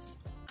buttons.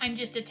 I'm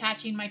just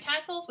attaching my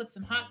tassels with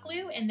some hot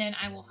glue, and then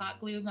I will hot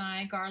glue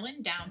my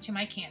garland down to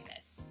my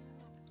canvas.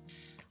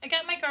 I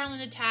got my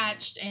garland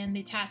attached and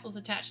the tassels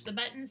attached to the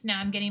buttons. Now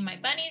I'm getting my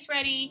bunnies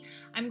ready.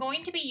 I'm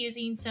going to be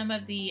using some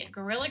of the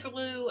Gorilla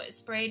Glue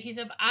spray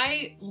adhesive.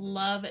 I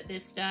love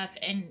this stuff.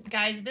 And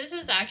guys, this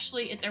is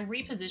actually, it's a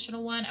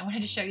repositional one. I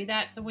wanted to show you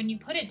that. So when you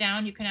put it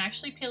down, you can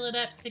actually peel it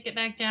up, stick it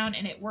back down,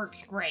 and it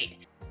works great.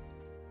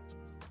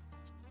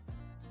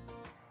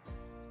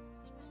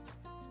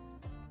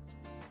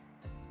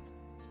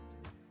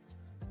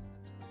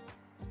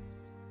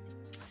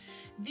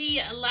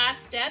 The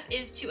last step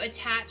is to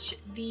attach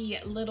the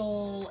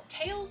little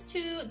tails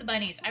to the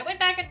bunnies. I went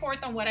back and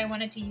forth on what I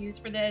wanted to use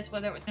for this,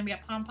 whether it was going to be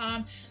a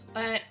pom-pom,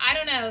 but I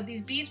don't know.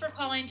 These beads were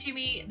calling to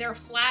me. They're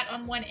flat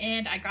on one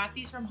end. I got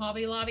these from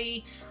Hobby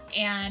Lobby,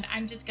 and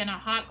I'm just going to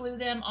hot glue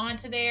them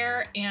onto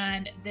there,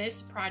 and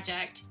this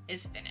project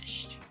is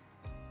finished.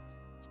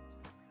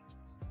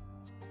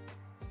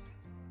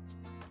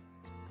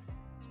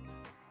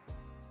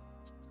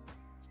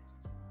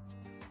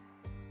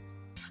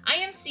 I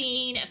am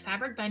seeing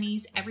fabric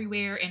bunnies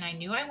everywhere, and I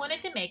knew I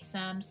wanted to make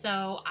some,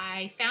 so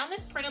I found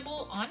this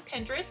printable on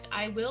Pinterest.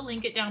 I will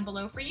link it down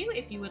below for you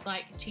if you would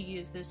like to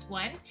use this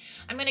one.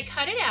 I'm going to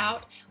cut it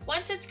out.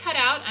 Once it's cut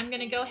out, I'm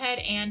going to go ahead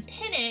and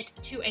pin it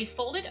to a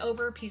folded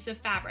over piece of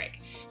fabric.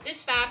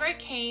 This fabric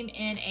came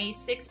in a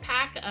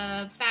 6-pack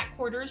of fat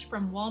quarters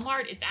from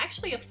Walmart. It's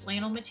actually a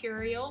flannel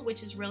material,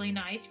 which is really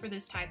nice for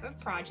this type of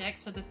project,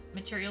 so the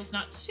material's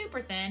not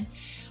super thin.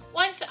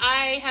 Once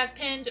I have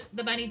pinned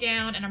the bunny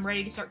down and I'm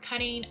ready to start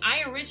cutting,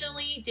 I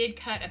originally did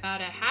cut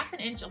about a 1/2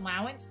 inch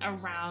allowance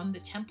around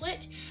the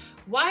template.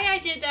 Why I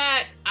did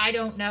that, I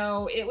don't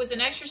know. It was an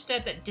extra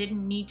step that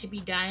didn't need to be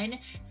done.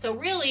 So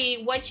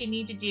really what you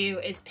need to do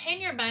is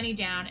pin your bunny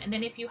down, and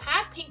then if you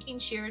have pinking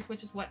shears,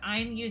 which is what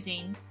I'm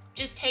using,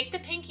 just take the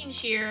pinking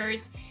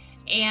shears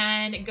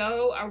and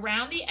go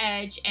around the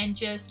edge and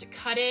just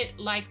cut it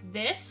like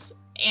this.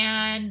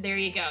 And there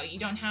you go. You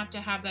don't have to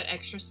have that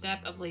extra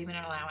step of leaving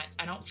an allowance.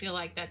 I don't feel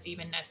like that's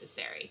even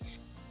necessary.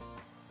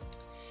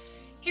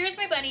 Here's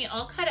my bunny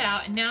all cut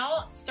out. And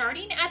now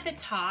starting at the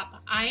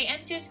top, I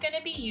am just going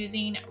to be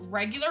using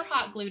regular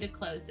hot glue to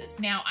close this.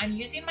 Now I'm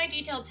using my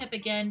detail tip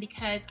again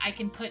because I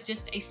can put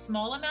just a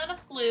small amount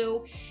of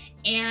glue,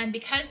 and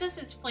because this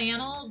is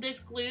flannel, this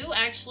glue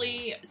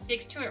actually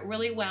sticks to it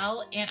really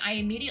well, and I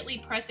immediately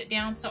press it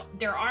down so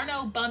there are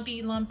no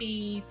bumpy,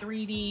 lumpy,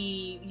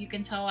 3D, you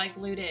can tell I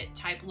glued it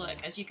type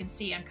look. As you can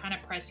see, I'm kind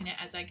of pressing it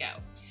as I go.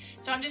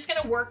 So I'm just going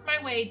to work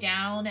my way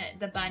down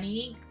the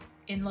bunny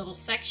in little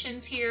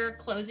sections here,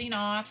 closing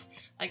off.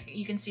 Like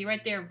you can see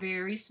right there,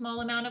 very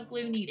small amount of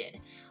glue needed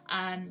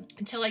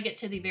until I get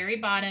to the very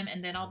bottom,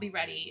 and then I'll be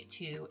ready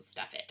to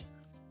stuff it.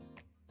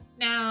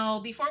 Now,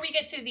 before we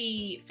get to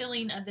the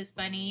filling of this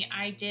bunny,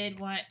 I did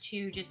want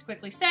to just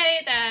quickly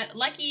say that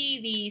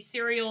Lucky, the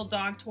cereal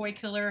dog toy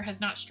killer,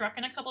 has not struck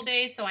in a couple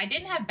days, so I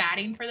didn't have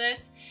batting for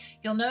this.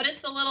 You'll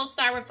notice the little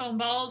styrofoam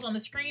balls on the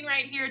screen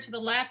right here to the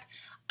left.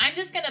 I'm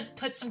just going to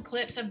put some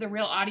clips of the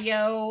real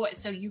audio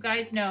so you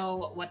guys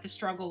know what the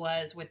struggle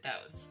was with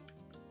those.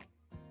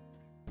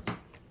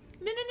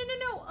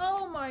 No.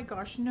 Oh my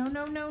gosh. No.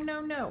 No.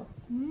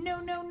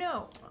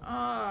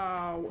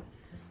 Oh.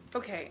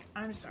 Okay,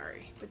 I'm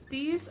sorry, but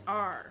these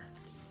are,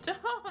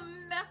 oh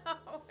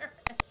no, they're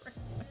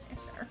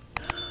everywhere.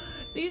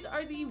 These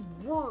are the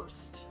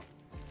worst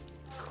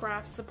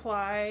craft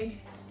supply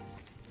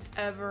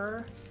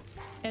ever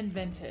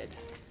invented,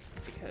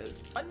 because,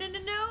 oh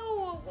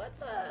no, what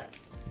the,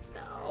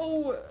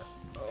 no,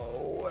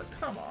 oh,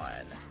 come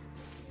on.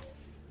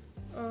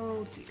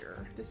 Oh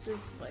dear, this is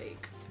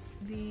like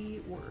the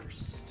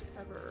worst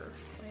ever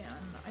plan,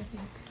 I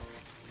think.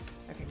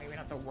 Okay, maybe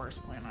not the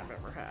worst plan I've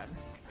ever had.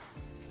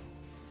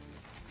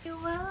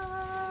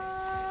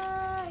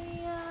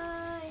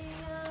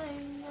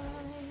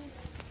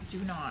 do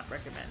not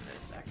recommend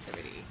this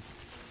activity.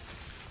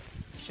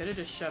 Should have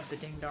just shoved the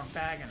ding dong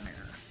bag in there.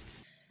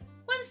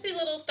 Once the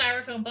little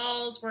styrofoam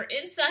balls were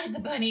inside the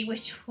bunny,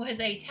 which was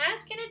a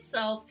task in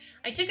itself,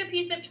 I took a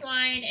piece of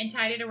twine and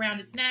tied it around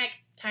its neck,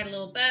 tied a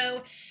little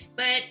bow.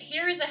 But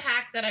here is a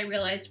hack that I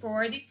realized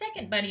for the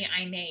second bunny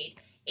I made.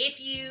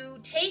 If you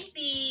take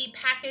the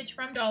package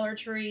from Dollar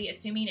Tree,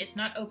 assuming it's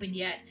not opened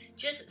yet,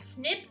 just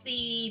snip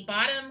the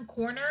bottom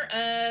corner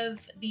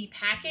of the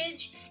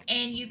package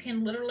and you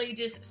can literally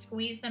just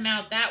squeeze them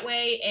out that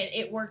way, and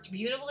it worked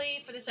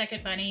beautifully for the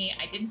second bunny.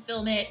 I didn't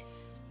film it,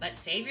 but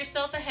save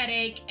yourself a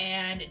headache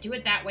and do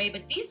it that way.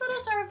 But these little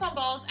styrofoam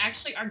balls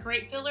actually are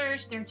great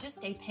fillers. They're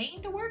just a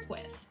pain to work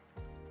with.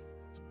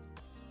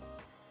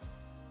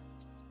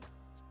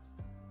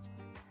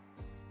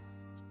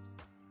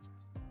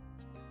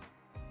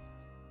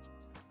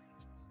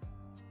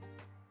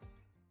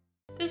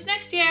 This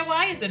next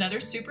DIY is another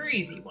super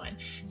easy one.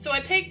 So I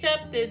picked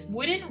up this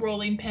wooden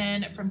rolling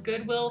pin from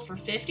Goodwill for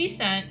 50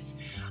 cents.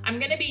 I'm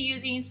going to be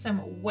using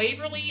some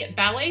Waverly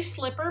Ballet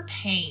Slipper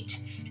paint.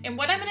 And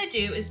what I'm going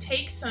to do is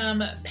take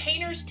some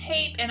painter's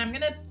tape and I'm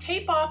going to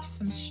tape off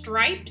some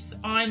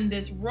stripes on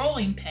this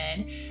rolling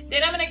pin.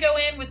 Then I'm going to go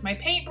in with my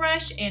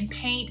paintbrush and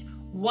paint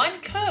one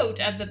coat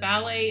of the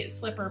ballet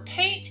slipper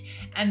paint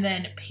and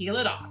then peel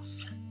it off.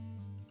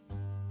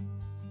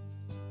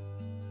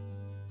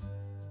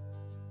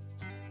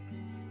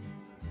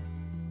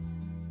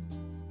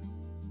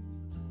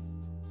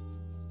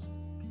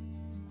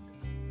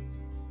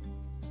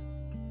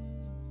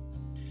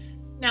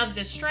 Now that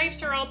the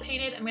stripes are all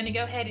painted, I'm going to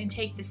go ahead and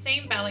take the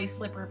same ballet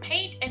slipper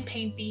paint and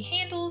paint the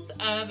handles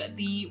of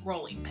the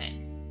rolling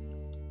pin.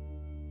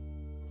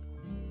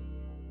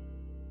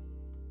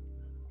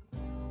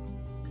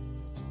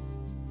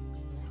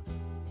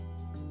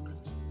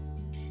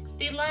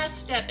 The last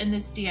step in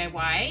this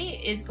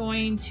DIY is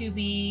going to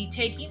be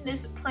taking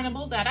this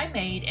printable that I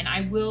made, and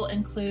I will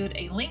include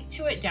a link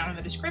to it down in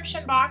the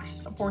description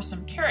box for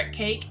some carrot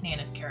cake,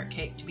 Nana's carrot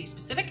cake to be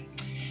specific,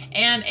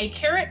 and a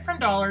carrot from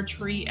Dollar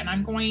Tree, and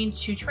I'm going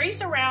to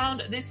trace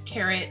around this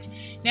carrot.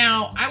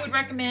 Now, I would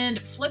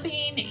recommend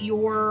flipping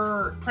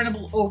your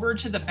printable over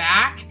to the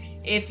back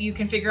if you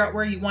can figure out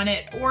where you want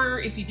it, or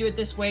if you do it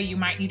this way, you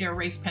might need to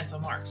erase pencil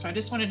marks. So I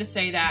just wanted to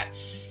say that.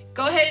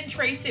 Go ahead and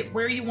trace it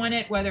where you want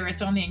it, whether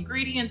it's on the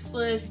ingredients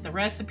list, the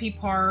recipe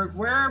part,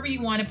 wherever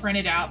you want to print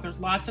it out. There's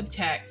lots of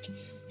text.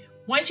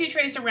 Once you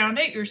trace around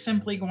it, you're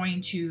simply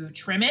going to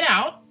trim it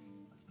out.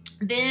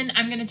 Then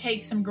I'm going to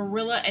take some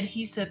Gorilla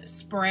Adhesive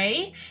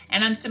spray,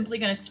 and I'm simply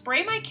going to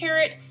spray my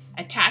carrot,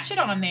 attach it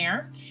on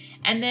there.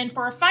 And then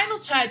for a final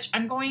touch,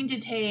 I'm going to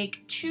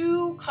take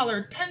two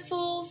colored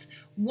pencils.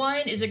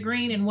 One is a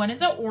green and one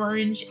is an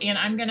orange, and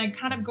I'm going to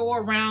kind of go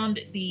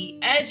around the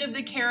edge of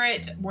the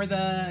carrot where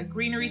the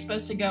greenery is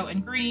supposed to go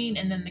in green,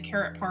 and then the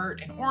carrot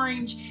part in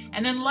orange,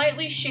 and then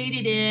lightly shade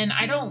it in.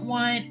 I don't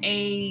want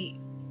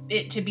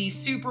it to be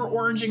super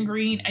orange and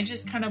green. I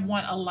just kind of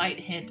want a light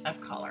hint of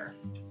color.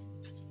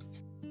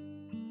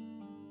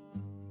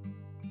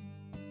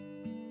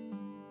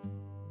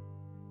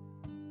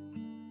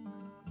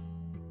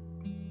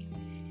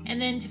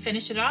 And then to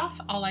finish it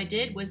off, all I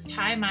did was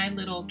tie my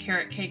little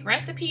carrot cake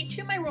recipe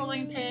to my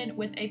rolling pin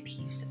with a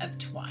piece of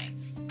twine.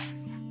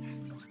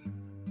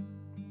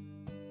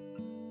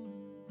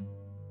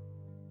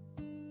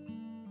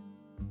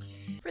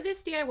 For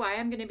this DIY,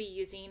 I'm going to be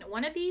using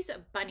one of these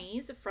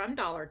bunnies from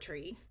Dollar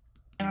Tree.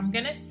 And I'm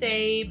going to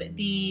save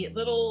the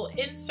little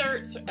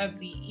inserts of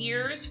the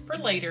ears for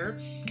later.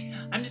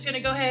 I'm just going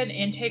to go ahead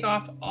and take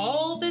off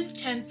all this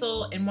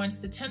tinsel, and once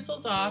the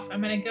tinsel's off,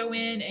 I'm going to go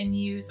in and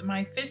use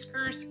my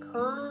Fiskars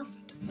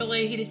curved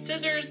blade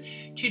scissors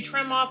to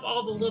trim off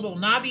all the little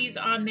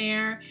knobbies on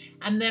there,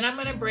 and then I'm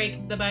going to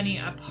break the bunny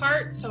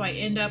apart so I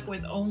end up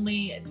with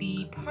only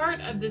the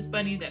part of this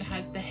bunny that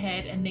has the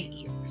head and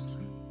the ears.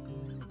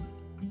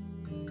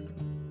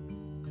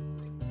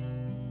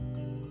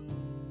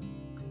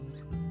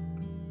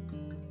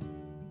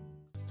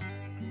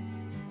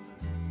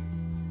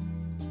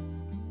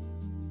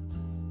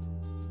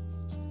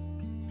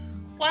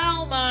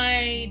 While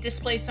my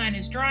display sign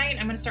is drying,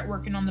 I'm going to start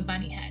working on the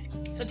bunny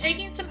head. So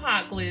taking some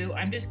hot glue,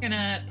 I'm just going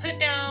to put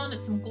down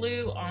some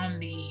glue on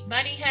the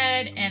bunny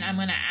head, and I'm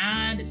going to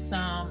add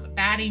some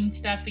batting,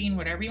 stuffing,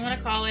 whatever you want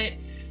to call it.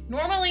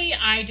 Normally,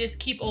 I just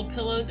keep old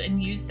pillows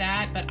and use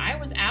that, but I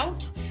was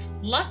out.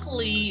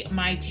 Luckily,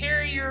 my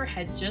terrier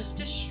had just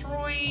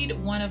destroyed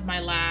one of my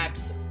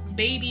lab's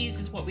babies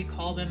is what we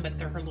call them, but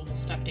they're her little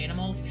stuffed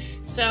animals.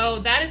 So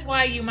that is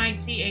why you might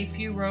see a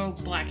few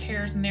rogue black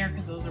hairs in there,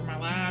 because those are my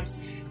labs.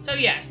 So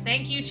yes,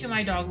 thank you to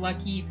my dog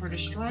Lucky for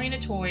destroying a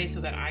toy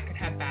so that I could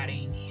have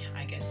batting.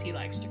 I guess he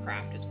likes to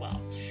craft as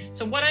well.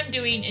 So what I'm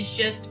doing is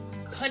just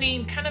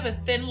putting kind of a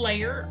thin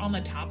layer on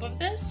the top of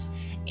this,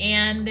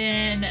 and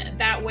then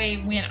that way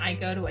when I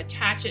go to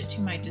attach it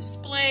to my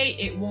display,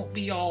 it won't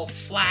be all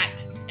flat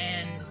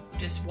and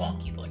just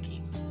wonky looking.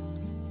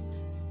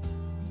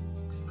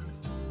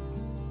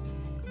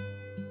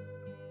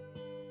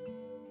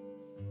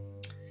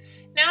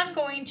 Now I'm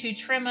going to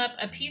trim up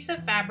a piece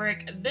of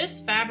fabric. This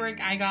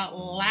fabric I got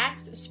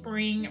last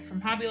spring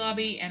from Hobby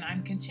Lobby and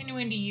I'm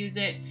continuing to use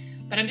it,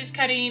 but I'm just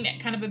cutting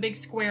kind of a big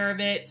square of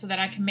it so that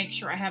I can make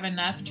sure I have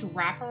enough to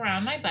wrap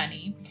around my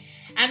bunny.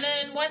 And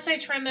then once I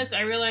trim this,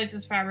 I realized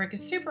this fabric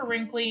is super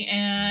wrinkly,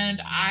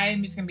 and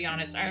I'm just gonna be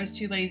honest, I was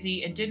too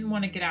lazy and didn't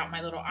want to get out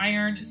my little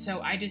iron,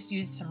 so I just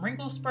used some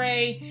wrinkle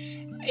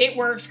spray. It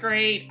works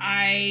great.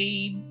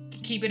 I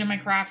keep it in my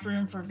craft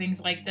room for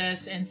things like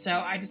this, and so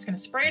I'm just gonna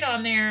spray it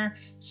on there,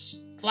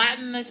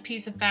 flatten this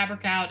piece of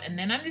fabric out, and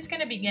then I'm just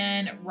gonna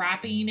begin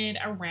wrapping it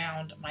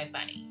around my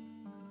bunny.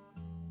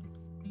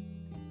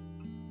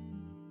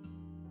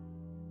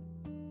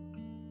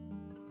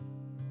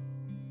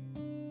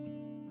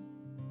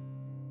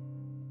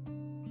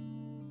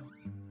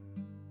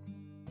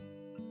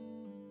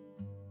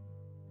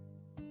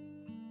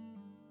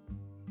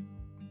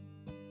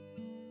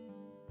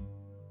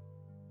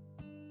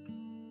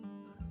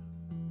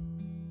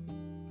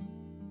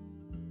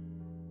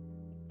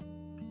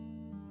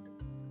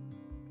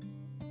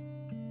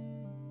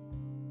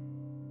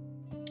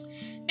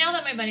 Now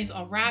that my bunny's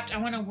all wrapped, I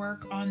want to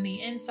work on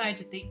the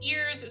insides of the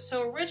ears.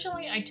 So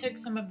originally I took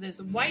some of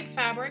this white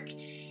fabric,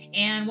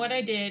 and what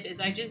I did is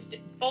I just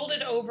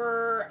folded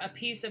over a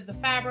piece of the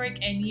fabric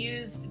and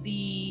used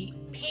the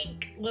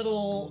pink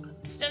little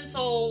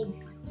stencil,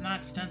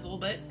 not stencil,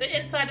 but the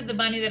inside of the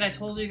bunny that I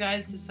told you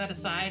guys to set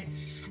aside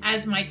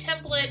as my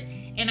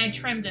template, and I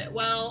trimmed it.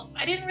 Well,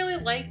 I didn't really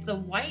like the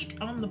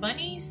white on the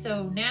bunny,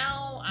 so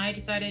now I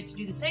decided to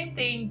do the same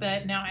thing,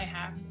 but now I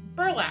have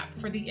burlap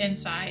for the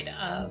inside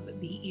of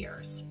the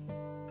ears.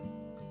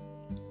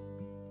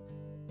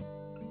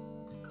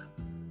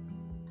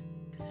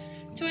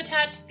 To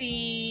attach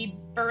the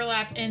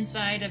burlap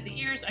inside of the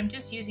ears, I'm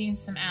just using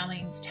some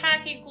Aleene's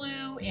tacky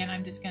glue, and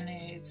I'm just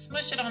gonna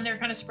smush it on there,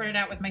 kind of spread it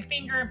out with my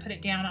finger and put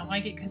it down. I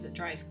like it because it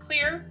dries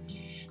clear.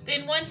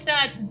 Then once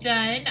that's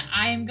done,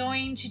 I'm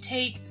going to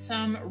take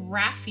some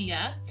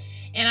raffia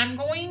and I'm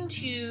going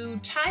to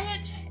tie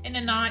it in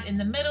a knot in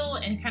the middle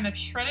and kind of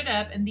shred it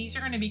up, and these are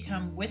going to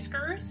become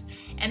whiskers.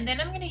 And then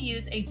I'm going to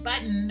use a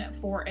button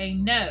for a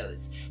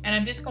nose, and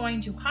I'm just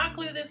going to hot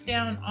glue this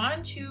down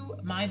onto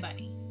my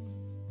bunny.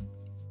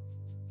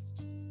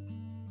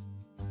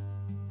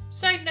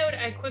 Side note,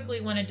 I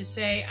quickly wanted to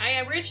say, I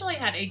originally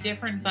had a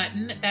different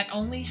button that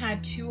only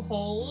had 2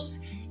 holes,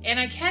 and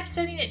I kept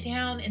setting it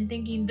down and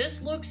thinking,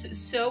 this looks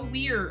so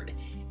weird.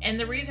 And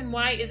the reason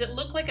why is it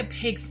looked like a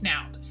pig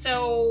snout.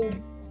 So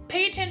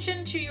pay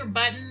attention to your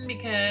button,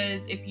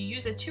 because if you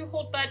use a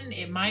 2-hole button,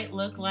 it might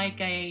look like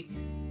a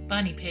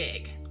bunny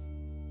pig.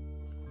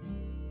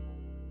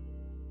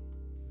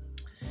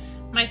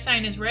 My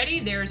sign is ready.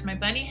 There's my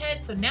bunny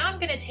head. So now I'm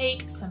going to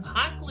take some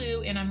hot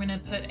glue and I'm going to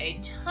put a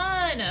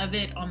ton of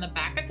it on the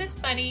back of this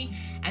bunny,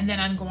 and then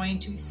I'm going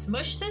to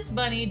smush this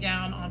bunny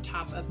down on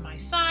top of my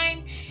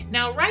sign.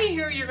 Now right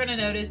here you're going to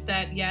notice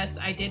that yes,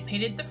 I did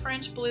paint it the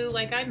French blue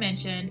like I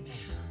mentioned,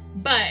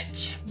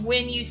 but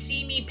when you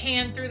see me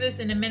pan through this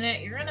in a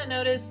minute, you're going to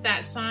notice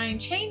that sign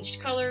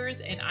changed colors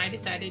and I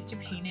decided to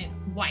paint it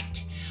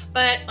white.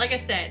 But like I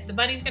said, the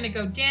bunny's going to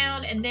go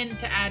down, and then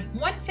to add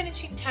one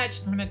finishing touch,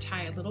 I'm going to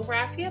tie a little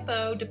raffia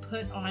bow to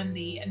put on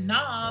the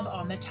knob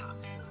on the top.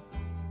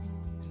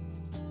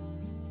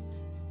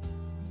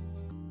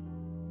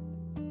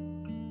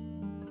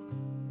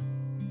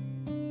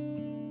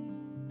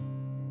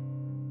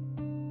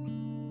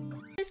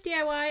 This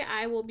DIY,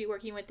 I will be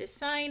working with this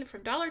sign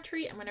from Dollar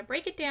Tree. I'm going to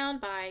break it down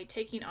by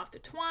taking off the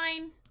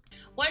twine.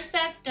 Once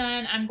that's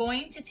done, I'm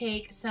going to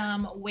take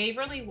some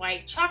Waverly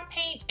White chalk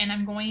paint and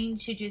I'm going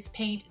to just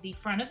paint the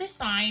front of the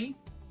sign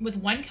with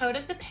 1 coat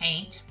of the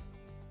paint.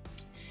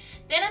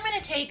 Then I'm going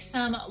to take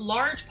some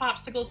large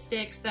popsicle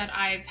sticks that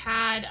I've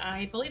had.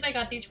 I believe I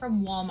got these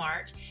from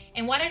Walmart.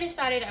 And what I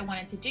decided I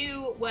wanted to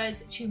do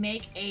was to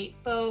make a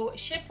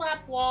faux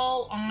shiplap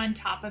wall on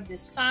top of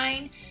this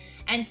sign.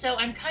 And so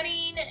I'm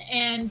cutting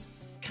and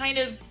kind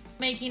of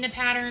making a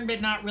pattern, but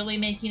not really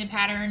making a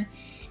pattern,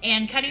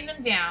 and cutting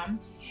them down.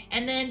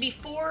 And then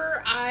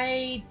before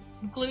I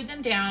glued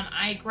them down,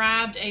 I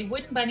grabbed a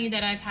wooden bunny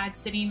that I've had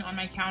sitting on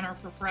my counter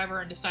for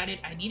forever and decided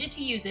I needed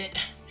to use it.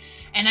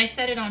 And I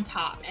set it on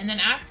top. And then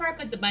after I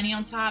put the bunny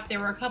on top, there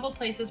were a couple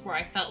places where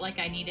I felt like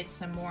I needed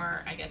some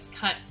more, I guess,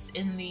 cuts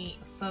in the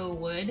faux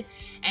wood.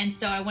 And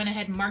so I went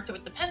ahead and marked it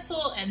with the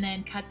pencil and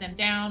then cut them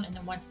down. And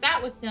then once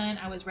that was done,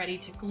 I was ready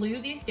to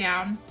glue these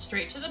down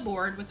straight to the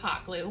board with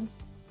hot glue.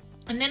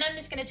 And then I'm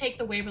just going to take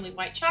the Waverly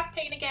White chalk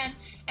paint again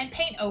and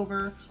paint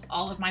over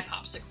all of my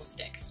popsicle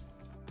sticks.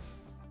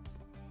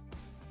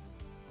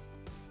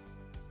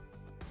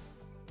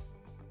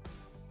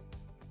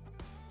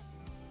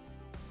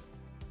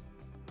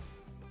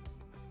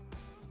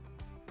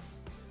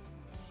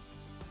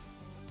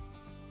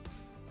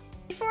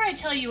 Before I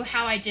tell you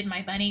how I did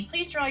my bunny,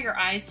 please draw your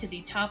eyes to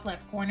the top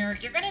left corner.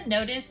 You're going to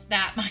notice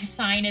that my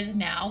sign is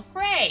now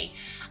gray.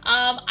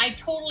 I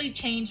totally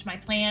changed my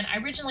plan.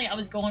 Originally, I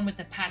was going with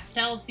the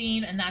pastel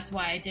theme, and that's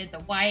why I did the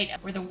white,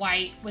 where the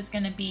white was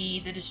going to be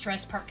the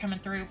distress part coming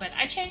through, but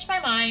I changed my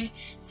mind.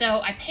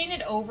 So I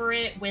painted over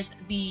it with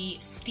the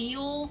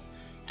steel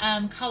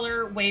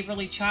color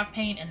Waverly chalk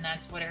paint, and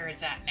that's where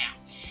it's at now.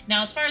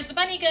 Now, as far as the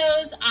bunny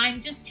goes, I'm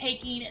just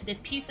taking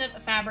this piece of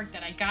fabric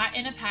that I got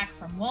in a pack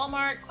from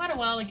Walmart quite a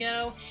while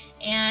ago,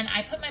 and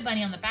I put my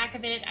bunny on the back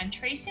of it. I'm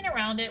tracing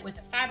around it with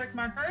a fabric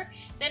marker,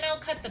 then I'll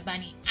cut the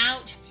bunny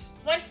out.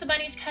 Once the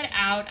bunny's cut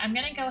out, I'm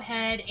going to go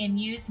ahead and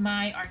use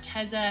my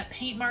Arteza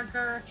paint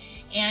marker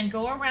and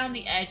go around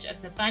the edge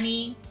of the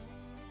bunny,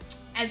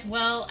 as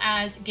well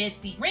as get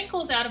the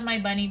wrinkles out of my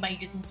bunny by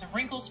using some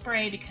wrinkle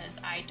spray because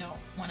I don't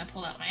want to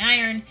pull out my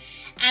iron.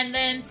 And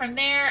then from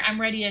there, I'm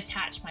ready to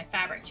attach my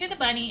fabric to the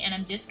bunny, and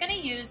I'm just going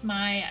to use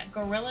my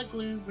Gorilla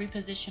Glue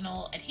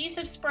Repositional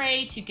Adhesive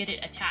Spray to get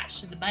it attached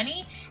to the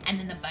bunny, and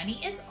then the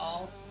bunny is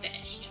all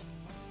finished.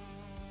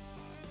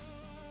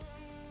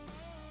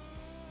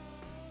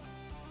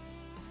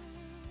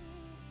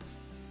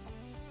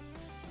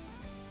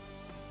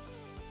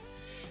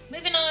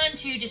 Moving on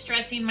to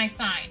distressing my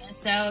sign.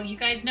 So you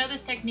guys know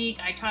this technique.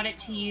 I taught it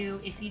to you.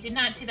 If you did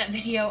not see that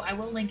video, I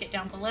will link it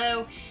down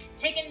below.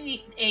 Taking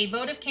a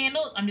votive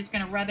candle, I'm just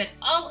going to rub it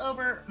all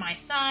over my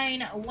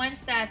sign.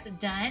 Once that's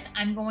done,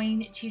 I'm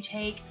going to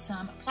take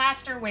some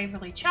plaster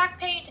Waverly chalk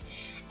paint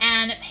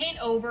and paint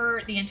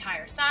over the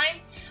entire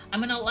sign. I'm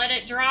going to let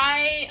it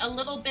dry a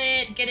little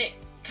bit, get it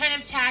kind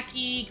of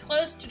tacky,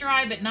 close to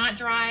dry but not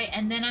dry,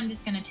 and then I'm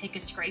just going to take a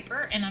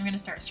scraper and I'm going to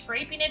start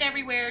scraping it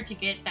everywhere to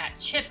get that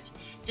chipped,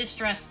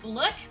 distressed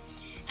look.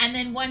 And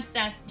then once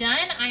that's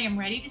done, I am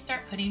ready to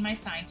start putting my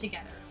sign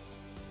together.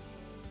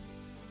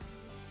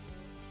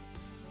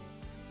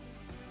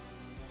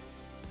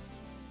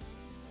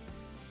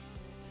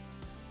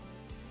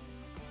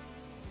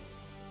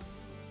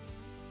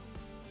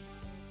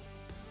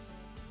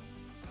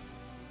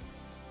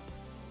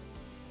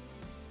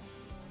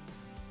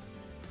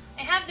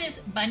 I have this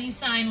bunny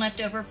sign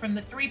left over from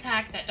the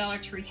 3-pack that Dollar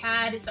Tree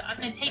had, so I'm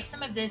going to take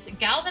some of this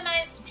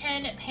galvanized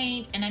tin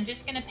paint and I'm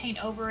just going to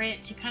paint over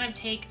it to kind of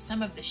take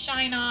some of the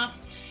shine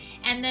off.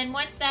 And then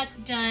once that's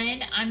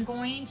done, I'm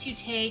going to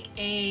take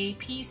a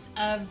piece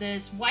of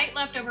this white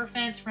leftover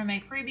fence from a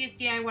previous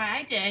DIY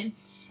I did,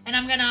 and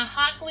I'm going to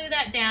hot glue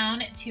that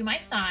down to my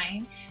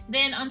sign.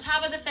 Then on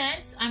top of the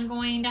fence, I'm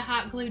going to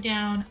hot glue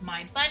down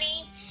my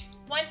bunny.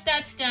 Once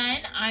that's done,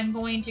 I'm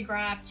going to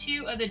grab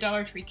 2 of the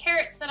Dollar Tree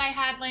carrots that I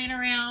had laying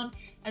around,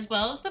 as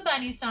well as the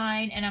bunny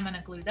sign, and I'm going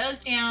to glue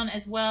those down,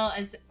 as well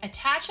as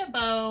attach a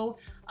bow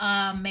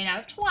made out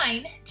of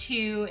twine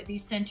to the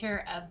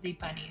center of the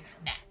bunny's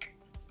neck.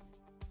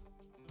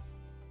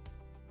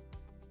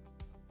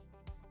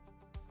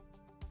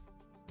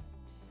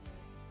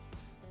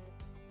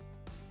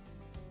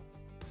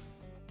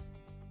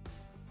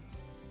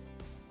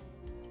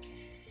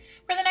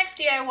 For the next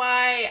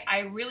DIY, I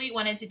really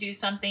wanted to do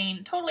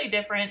something totally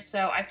different,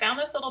 so I found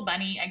this little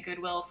bunny at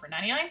Goodwill for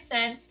 99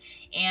 cents,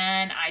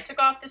 and I took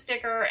off the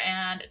sticker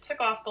and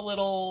took off the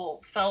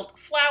little felt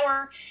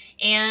flower,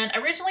 and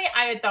originally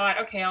I had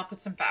thought, okay, I'll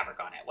put some fabric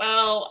on it.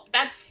 Well,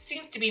 that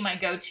seems to be my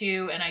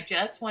go-to, and I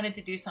just wanted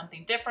to do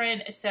something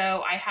different,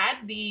 so I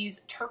had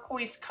these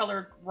turquoise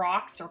colored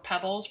rocks or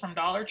pebbles from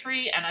Dollar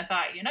Tree, and I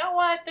thought, you know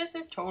what, this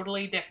is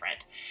totally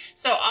different.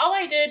 So all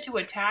I did to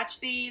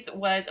attach these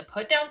was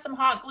put down some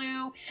hot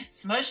glue,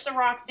 smush the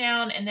rocks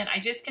down, and then I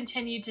just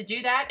continued to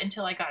do that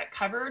until I got it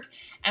covered.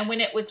 And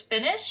when it was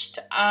finished,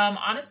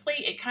 honestly,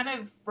 it kind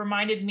of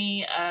reminded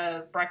me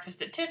of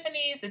Breakfast at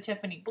Tiffany's, the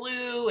Tiffany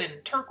blue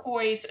and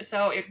turquoise.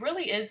 So it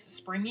really is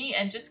springy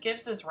and just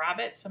gives this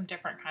rabbit some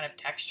different kind of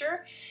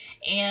texture.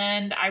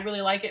 And I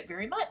really like it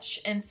very much.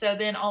 And so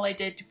then all I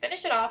did to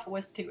finish it off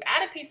was to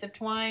add a piece of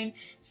twine.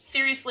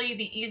 Seriously,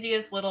 the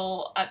easiest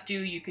little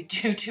updo you could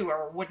do to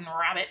a wooden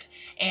rabbit.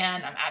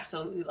 And I'm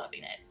absolutely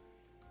loving it.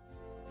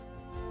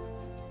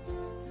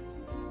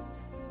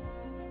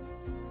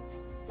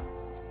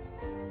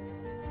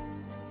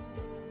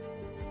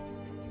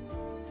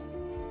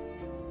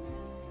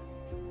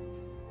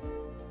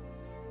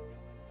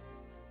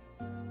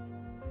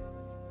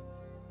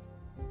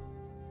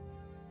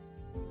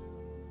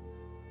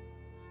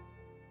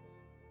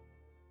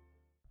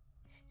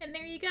 And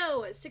there you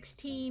go,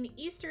 16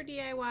 Easter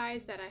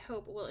DIYs that I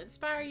hope will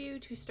inspire you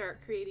to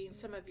start creating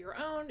some of your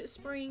own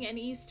spring and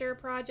Easter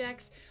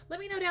projects. Let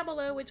me know down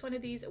below which one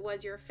of these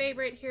was your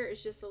favorite. Here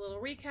is just a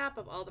little recap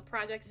of all the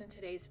projects in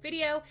today's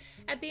video.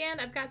 At the end,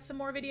 I've got some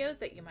more videos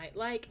that you might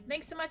like.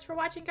 Thanks so much for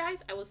watching,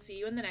 guys. I will see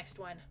you in the next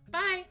one.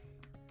 Bye!